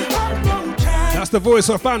people. I have no time. That's the voice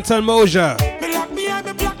of Phantom Moja. Me lock me eye,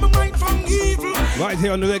 me block my mind from evil. Right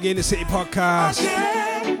here on the Reggae in the City podcast.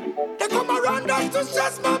 They come around us to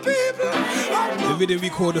stress my people. The rhythm we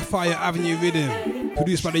call the Fire Avenue Rhythm,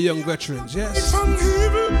 produced by the Young Veterans, yes? From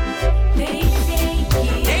evil. They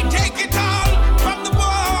take it all from the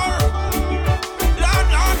poor. Lord.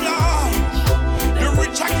 The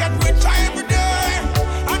rich I get richer every day.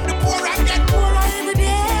 And the poor I get poorer every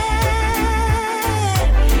day.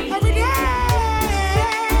 Every day.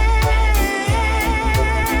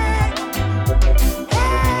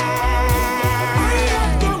 I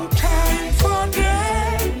have no time for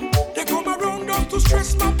them. They come around us to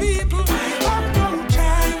stress my people. I have no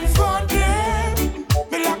time for them.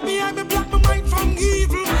 Me lock me eye, me block my mind.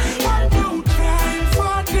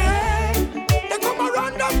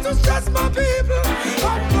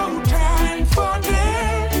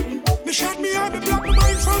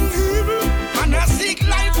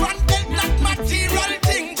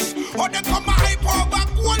 they come a hype over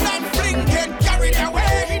gold and fling. Get carried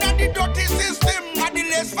away in the dirty system. And the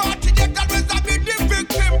less fortunate always have been the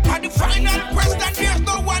victim. And the final question, there's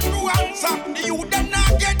no one to answer. The youth them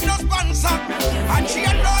not get no sponsor. And she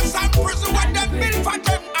and those and prison what them build for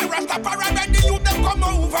them. I Rastafari when the youth them come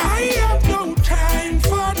over. I have no time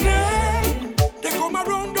for them. They come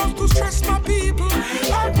around us to stress my people. I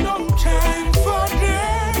have no time for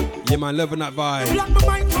them. Yeah, man, loving that vibe.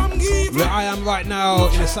 Where I am right now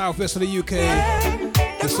in the southwest of the UK,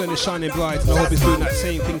 the sun is shining bright, and I hope it's doing that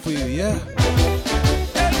same thing for you, yeah?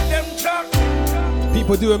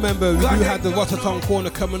 People do remember, we do have the Rototom Corner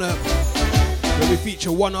coming up, where we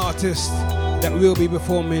feature one artist that will be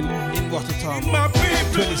performing in Rototom.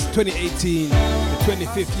 2018, the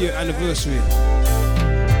 25th year anniversary.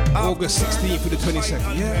 August 16th to the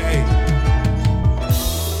 22nd, yeah?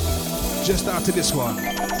 Just after this one.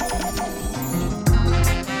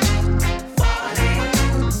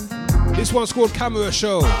 This one's called Camera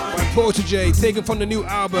Show by Protege, taken from the new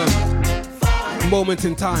album Moment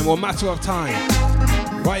in Time or Matter of Time.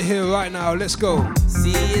 Right here, right now, let's go.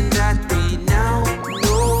 Seeing that we now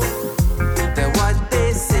know that what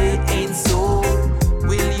they say ain't so.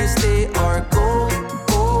 Will you stay or go?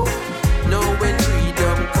 Oh, knowing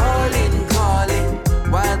freedom calling, calling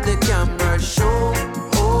while the camera show.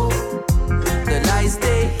 Oh, the lies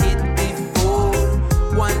they hit before.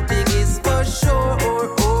 One thing is for sure.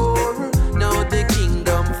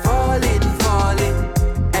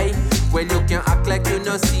 Like you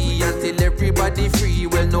no see until everybody free.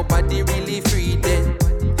 Well, nobody really free then.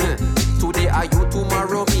 Today are you,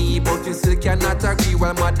 tomorrow me, but you still cannot agree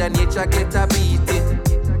while Mother Nature get a beating.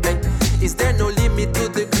 Is there no limit to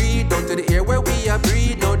the greed? Down to the air where we are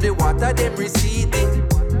breathe. Now the water them receding.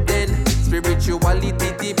 Then spirituality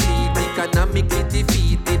depleted, economically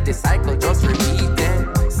defeated. The cycle just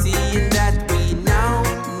repeated. Seeing that we now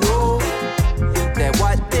know that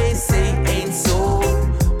what they say ain't so.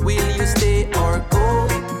 Will you stay or go?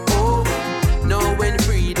 Oh, knowing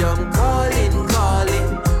freedom calling,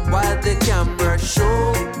 calling while the camera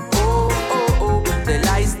show. Oh, oh, oh, the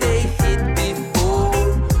lies they hit before.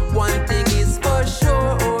 One thing is for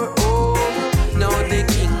sure. Oh, now the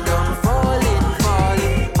kingdom falling,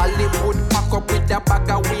 falling. Hollywood pack up with a bag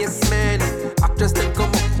of waste man. Actors them come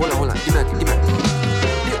up. Hold on, give me.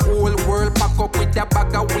 The whole world pack up with a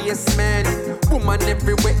bag of waste man. Woman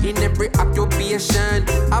everywhere in every occupation.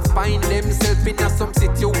 I find themselves in some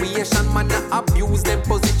situation. Man, I abuse them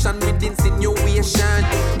position with insinuation.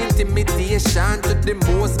 Intimidation to the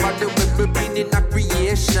most valuable being in a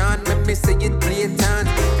creation. Let me say it blatant.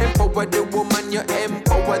 Empower the woman, you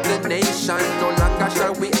empower the nation. No longer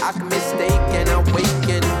shall we act mistaken,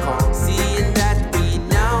 awaken. Seeing that we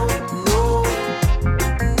now know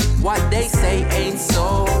what they say ain't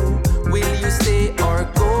so. Will you stay or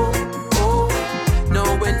go?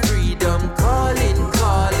 Knowing freedom calling,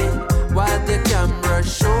 calling while the camera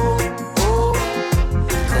show. Oh,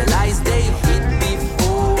 the lies they hit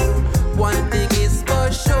before. One thing is for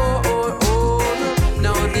sure. Oh,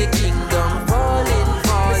 now the kingdom falling,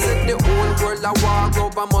 falling. The whole world a war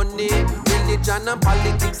over money, religion and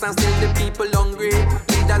politics, and still the people hungry.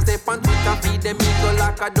 Leaders they on Twitter feed them ego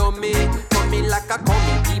like a dummy. Coming like a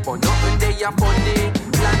committee, but nothing they are funny.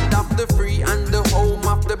 Land of the free and the home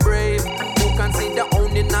of the brave. Consider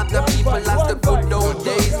owning other people as the good old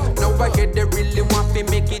days. Now I get they really want to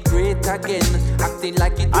make it great again. Acting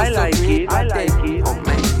like it was so great back then. Oh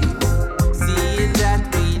man. Seeing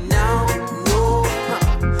that we now know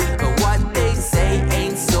what they say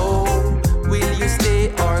ain't so. Will you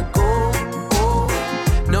stay or go? Oh,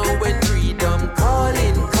 knowing freedom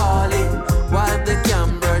calling, calling while the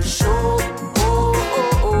camera show. Oh,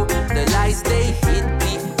 oh, oh, the lies they hit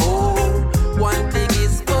before. One thing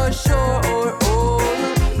is for sure.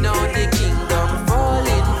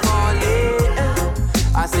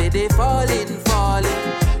 They falling, falling.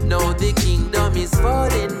 Now the kingdom is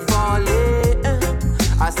falling, falling.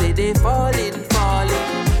 I say they falling,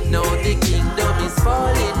 falling. Now the kingdom is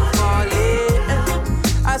falling, falling.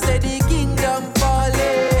 I say the kingdom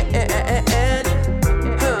falling.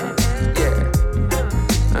 Yeah.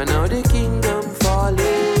 And now the kingdom falling.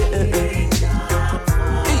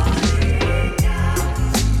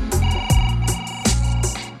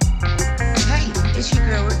 Hey, it's your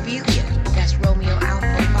girl Ophelia. That's Romeo Alpha.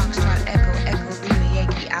 Echo Lima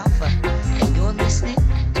Yankee Alpha, and you're listening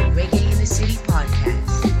to Reggae in the City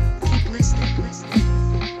podcast. Keep listening.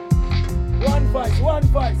 One voice,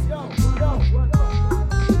 yo.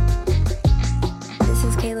 This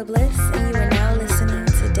is Kayla Bliss, and you are now listening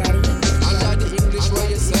to Daddy English. Daddy English, what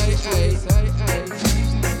you say, hey.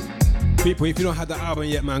 People, if you don't have the album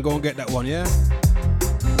yet, man, go and get that one, yeah?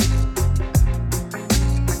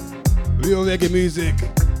 Real reggae music.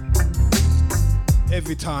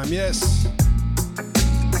 Every time, yes.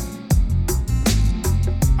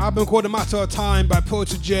 Album called A Matter of Time by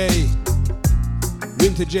Protege.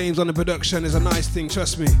 Winter James on the production is a nice thing,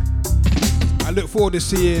 trust me. I look forward to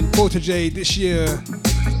seeing Protege this year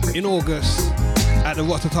in August at the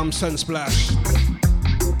Rotterdam Sunsplash.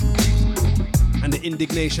 And the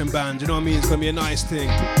Indignation Band, you know what I mean? It's gonna be a nice thing.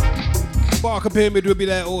 Barker Pyramid will be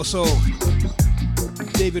there also.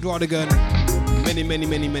 David Rodigan.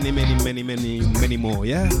 Many more,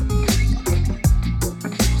 yeah?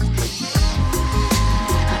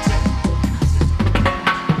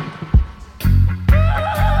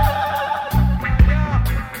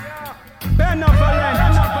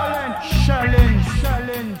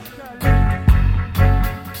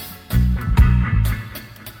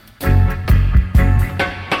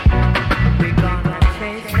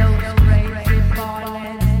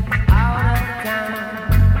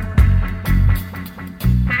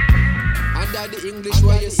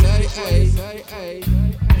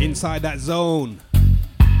 Inside that zone,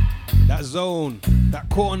 that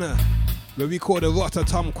corner, where we call the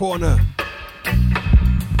Rotterdam Corner.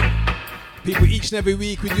 People, each and every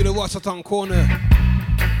week we do the Rotterdam Corner,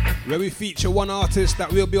 where we feature one artist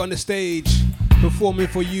that will be on the stage performing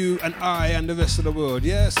for you and I and the rest of the world,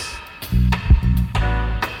 yes?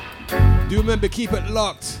 Do remember, keep it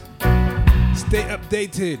locked, stay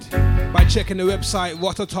updated by checking the website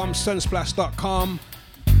RotterdamSunsplash.com.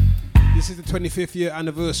 This is the 25th year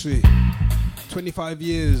anniversary, 25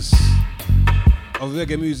 years of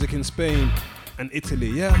reggae music in Spain and Italy,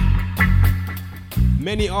 yeah?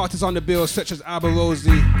 Many artists on the bill, such as Abba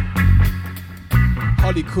Rosie,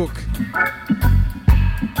 Holly Cook,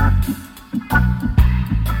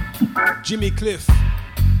 Jimmy Cliff.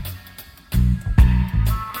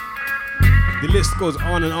 The list goes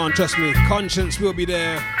on and on, trust me. Conscience will be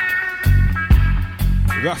there.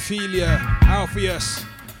 Rafilia, Alpheus,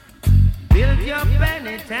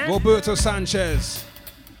 Roberto Sanchez,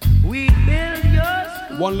 we build your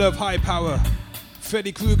school. One Love High Power,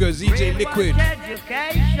 Freddy Krueger, ZJ Liquid,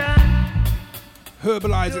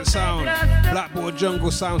 Herbalize It Sound, Blackboard Jungle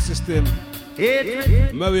Sound System,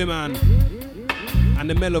 Murray Man, and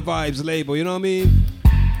the Mellow Vibes label, you know what I mean?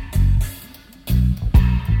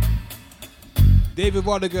 David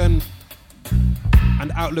Rodigan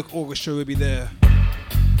and Outlook Orchestra will be there.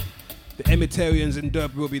 The Emitarians in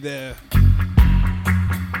dub will be there.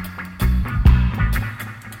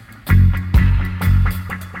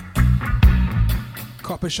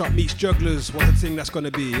 Copper Shop meets Jugglers, what a thing that's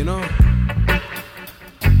gonna be, you know?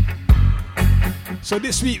 So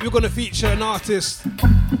this week we're gonna feature an artist.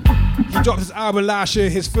 He dropped his album last year,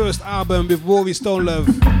 his first album with Rory Stonelove.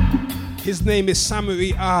 His name is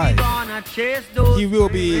Samurai I. He will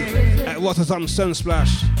be at Rotterdam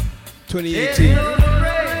Sunsplash 2018.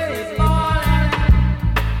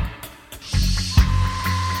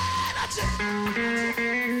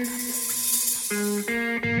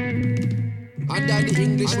 Under the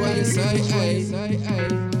English, what you say, hey.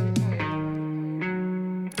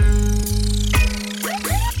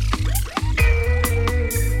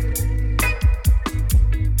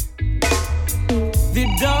 The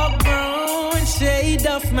dark brown shade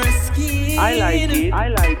of my skin. I like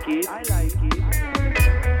it.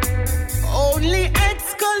 Only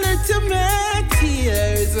adds color to my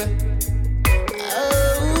tears.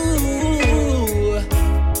 Oh,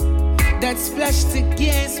 that splashed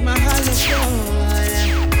against my hollow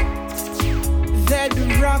that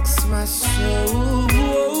rocks my soul.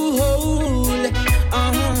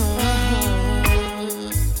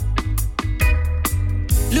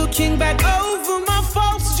 Looking back over my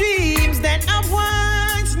false dreams that I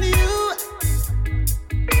once knew,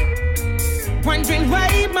 wondering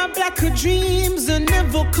why my blacker dreams will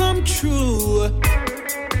never come true.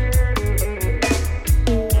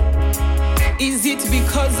 Is it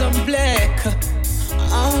because I'm black?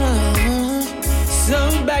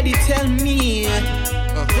 Somebody tell me,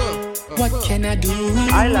 what can I do?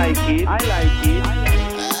 I like it.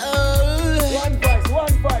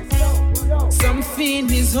 One voice. Something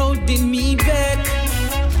is holding me back.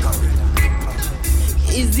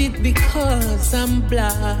 Is it because I'm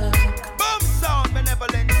black? Boom sound,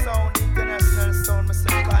 benevolent sound, international sound,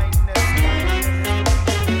 Mr. Kindness.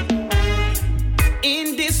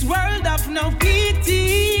 In this world of no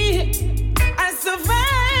pity, I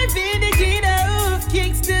survive in the ghetto of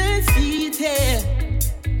Kingston City.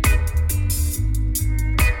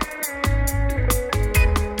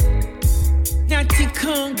 Not you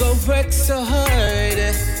can't go work so hard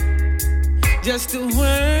just to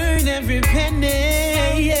earn every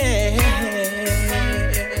penny, yeah.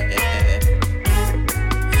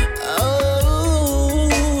 Oh,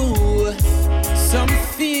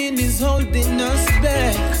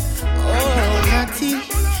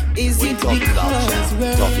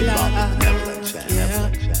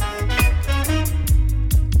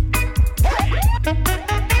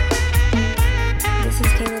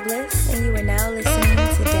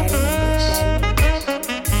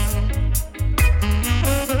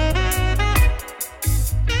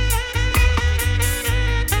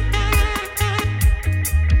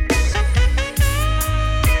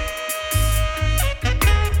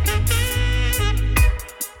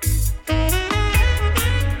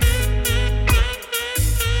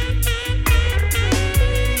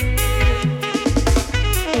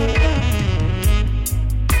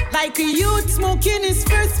 Like a youth smoking his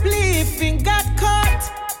first spliff and got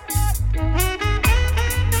caught.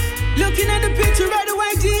 Looking at the picture of the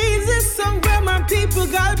white Jesus, somewhere my people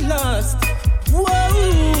got lost.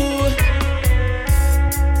 Whoa.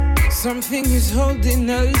 Something is holding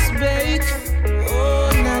us back.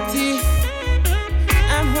 Oh, Natty,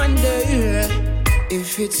 I wonder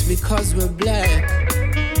if it's because we're black.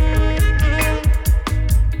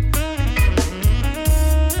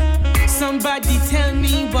 Somebody tell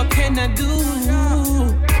me what can I do?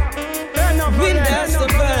 Will I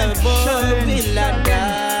survive or will I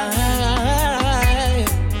die?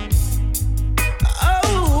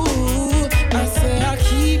 Oh, I say I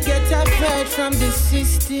keep getting fed from the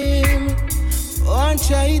system. Won't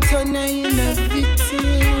try to turn I in a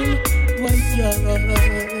victim. Why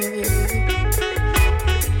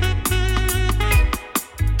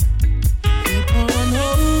keep on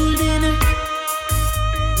holding it.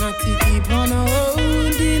 Natty, keep on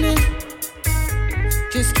holding it.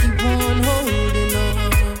 Just keep on holding on.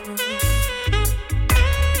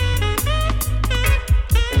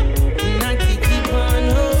 Natty, keep on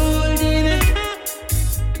holding it.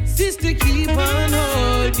 Sister, keep on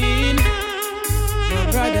holding.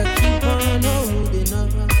 My brother, keep on holding on.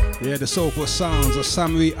 Yeah, the soulful sounds of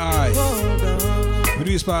Samurai Eye.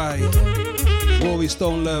 Produced by Rory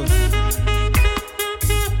Stone Love.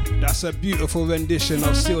 That's a beautiful rendition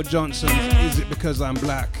of Seal Johnson's Is It Because I'm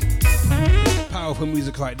Black? Powerful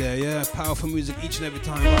music right there, yeah? Powerful music each and every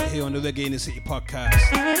time right here on the Reggae in the City podcast.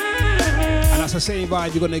 And that's the same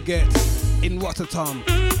vibe you're going to get in Rotterdam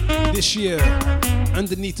this year,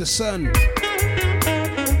 underneath the sun.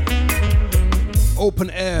 Open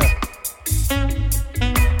air.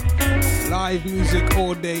 Live music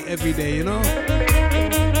all day, every day, you know?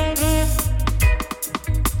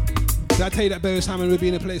 Did I tell you that Beres Hammond will be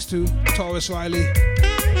in the place too? Taurus Riley.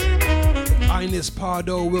 Ines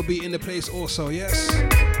Pardo will be in the place also, yes?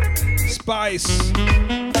 Spice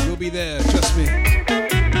will be there, trust me.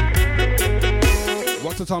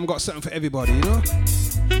 Rotterdam got something for everybody, you know?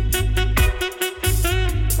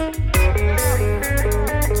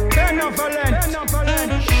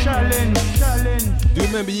 Do you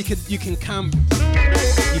remember you can camp,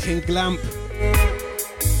 you can glamp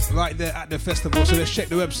right there at the festival, so let's check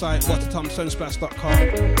the website rotterdamsunsplash.com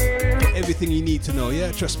for everything you need to know,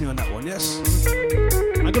 yeah? Trust me on that one, yes?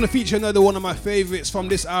 I'm gonna feature another one of my favorites from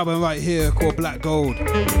this album right here called Black Gold.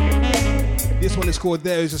 This one is called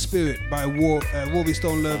There Is a Spirit by Rory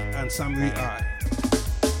Stone Love and Samurai Eye.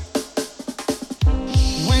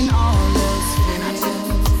 When all is finished,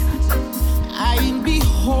 I'll be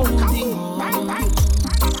holding on.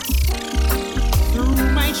 Through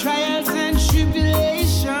my trials and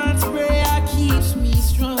tribulations, prayer keeps me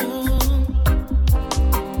strong.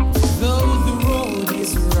 Though the road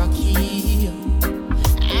is rocky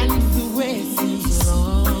and the way seems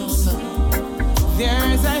long,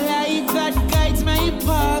 there's a light that guides my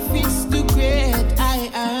path. It's the great I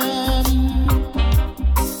am.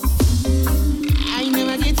 I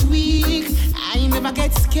never get weak, I never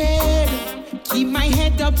get scared. Keep my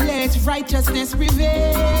head up, let righteousness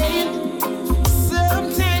prevail.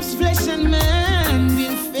 Sometimes flesh and man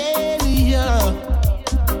will fail you.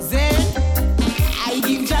 Then I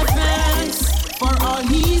give Jah thanks for all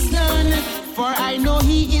He's done, for I know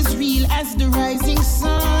He is real as the rising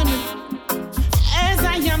sun. As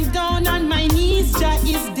I am down on my knees, Jah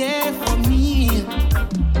is there for me.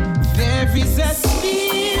 There is a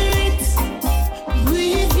spirit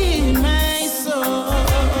within my soul,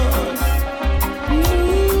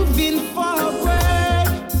 moving forward.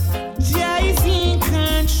 Jah is in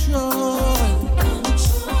control.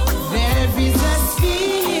 There is a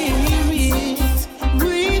spirit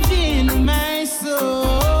within my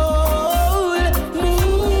soul,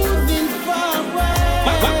 moving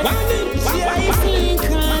forward. Jah is in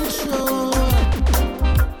control.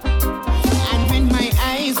 And when my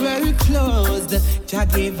eyes were closed, Jah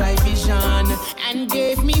gave I vision and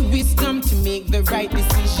gave me wisdom to make the right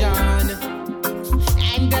decision.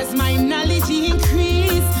 And as my knowledge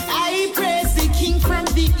increase, I praise the King from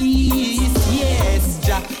the east. Yes,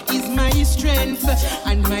 Jah is my strength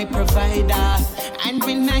and my provider. And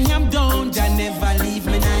when I am down, Jah never leave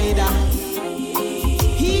me neither.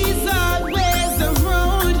 He's always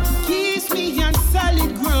around, keeps me on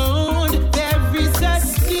solid ground. There is a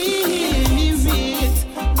spirit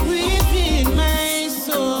within my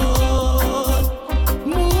soul,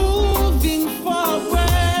 moving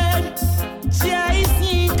forward. Jah is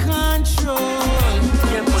in control.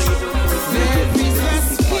 There is a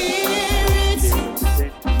spirit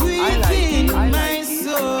within my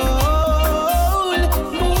soul,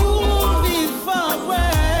 moving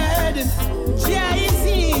forward. Jah is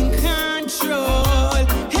in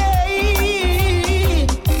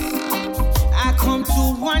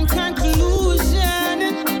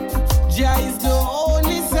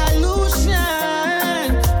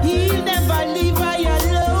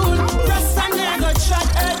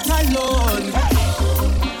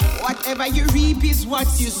Whatever you reap is what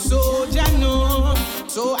you sow, Jah know.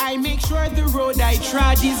 So I make sure the road I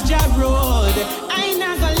trod is Jah road. I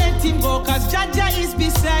not gonna let him go, cause Jah is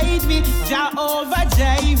beside me. Jehovah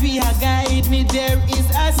Jireh guide me. There is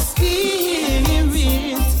a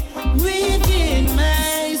spirit within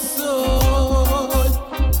my soul,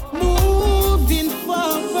 moving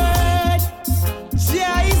forward.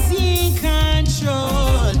 Jah is in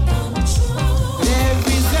control. There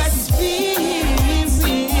is a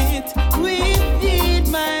spirit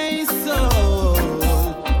within my soul,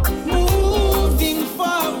 moving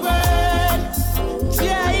forward.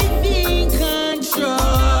 Jah is in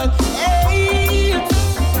control. Hey,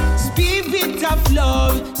 spirit of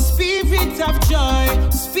love, spirit of joy,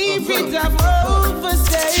 spirit of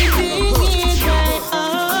overstaying in my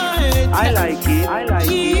heart. I like it. I like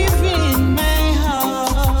it. Even my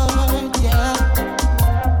heart, yeah.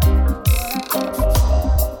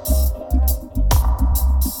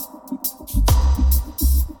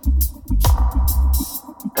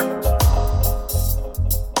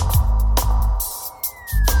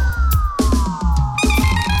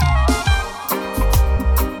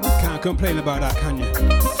 Can't complain about that, can you?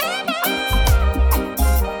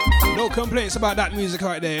 No complaints about that music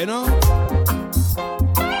right there, you know?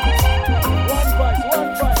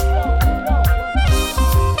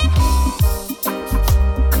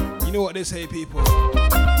 You know what they say, people?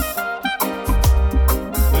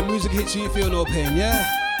 When music hits you, you feel no pain, yeah?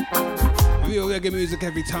 Real reggae music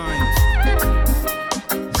every time.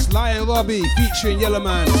 Sly and Robbie featuring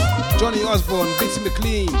Yellowman, Johnny Osborne, Bitsy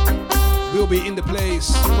McLean will be in the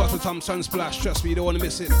place. Got the Tom Sunsplash, trust me, you don't want to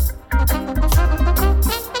miss it.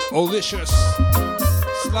 Oricious,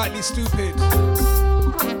 Slightly Stupid,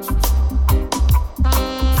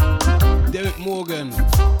 Derek Morgan,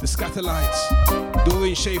 The Scatterlights,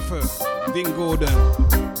 Doreen Schaefer, Vin Gordon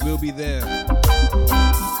will be there.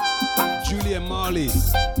 Julian Marley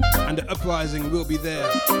and The Uprising will be there,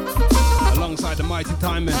 alongside the Mighty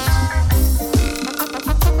Diamonds.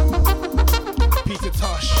 Peter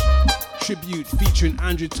Tosh tribute featuring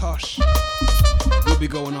Andrew Tosh will be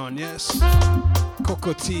going on, yes.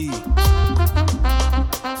 Cocoa Tea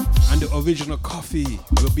and the Original Coffee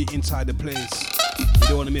will be inside the place. You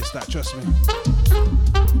don't want to miss that, trust me.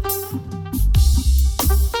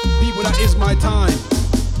 People, that is my time.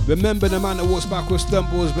 Remember, the man that walks backwards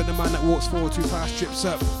stumbles, but the man that walks forward too fast trips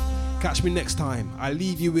up. Catch me next time. I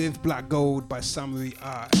leave you with Black Gold by Samurai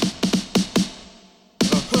Art.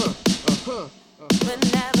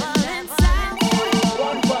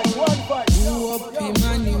 Go up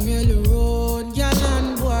Emmanuel Road, Yalan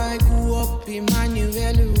boy, go up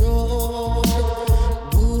Emmanuel Road.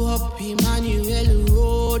 Go up Emmanuel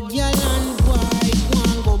Road, Yalan boy, go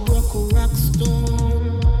and go broke a rock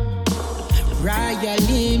stone.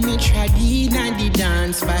 Royally me tradina the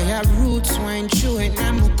dance by her roots wine through and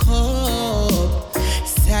I'm a cup.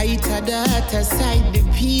 Sight a data, side the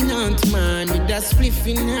peanut man with a spliff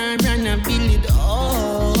in her and I build it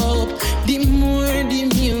up. The more the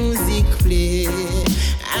music play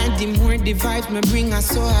and the more the vibes me bring, I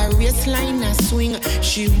saw her waistline a swing.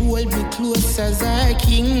 She hold me close as her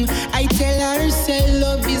king. I tell her say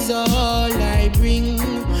love is all I bring.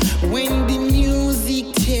 When the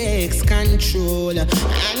music takes control and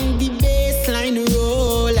the bassline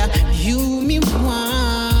roll, you me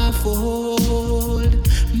want for hold.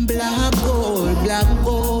 Black gold, black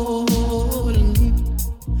gold.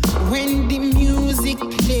 When the music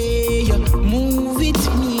play, move it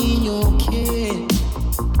me, okay.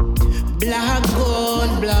 Black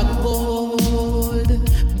gold, black gold.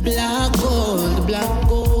 Black gold, black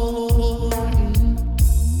gold.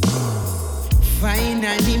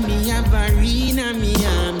 Finally me have arena, me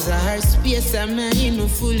arms are space, I'm in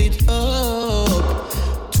full it up.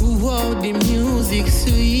 To how the music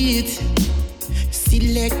sweet.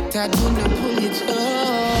 Selector gonna pull it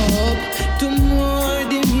up. The more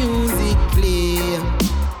the music play,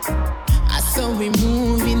 I saw we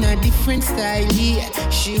move in a different style.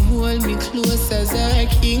 She hold me close as her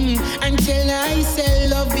king until I say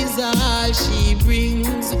love is all she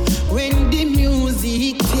brings. When the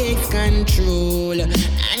music takes control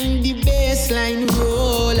and the bassline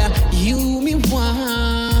roll, you me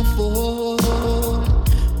want for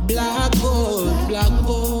black gold, black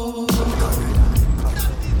gold.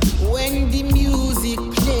 When the music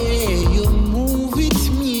play, you move with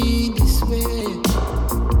me this way.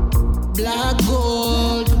 Black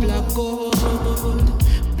gold, black gold.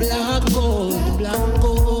 Black gold, black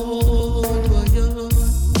gold. Oh, yeah.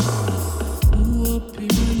 Go up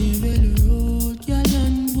Emmanuel Road,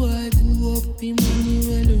 Yalan boy, go up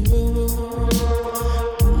Emmanuel Road.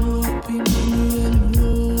 Go up Emmanuel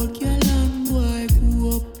Road, Yalan boy, go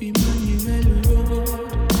up Emmanuel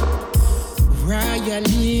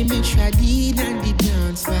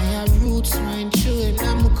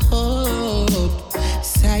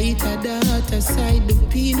side the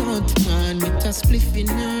peanut man. With a spliff in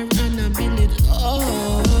her and I build it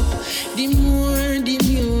up. The more the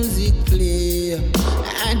music play,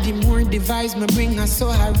 and the more device me bring her, so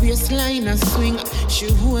her waistline a swing.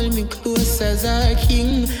 She hold me close as her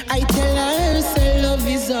king. I tell her, say love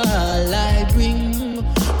is all I bring.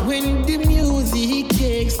 When the music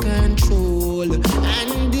takes control and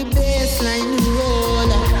the bassline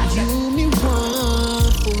roll, you me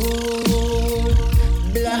want for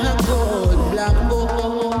black gold, black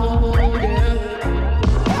gold.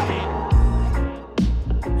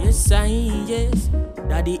 Yes, I yes,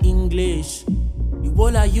 Daddy English. The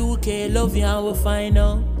whole of UK love you and we find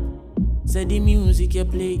out. Say the music you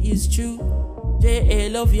play is true. J.A.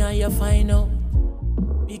 love you and you find out.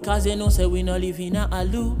 Because you know say we not live in a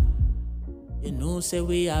loop. You know say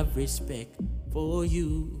we have respect for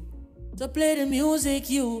you. So play the music,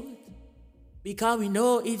 you. Because we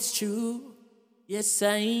know it's true. Yes,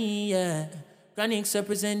 I yeah. Chronics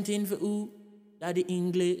representing for who? Daddy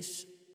English.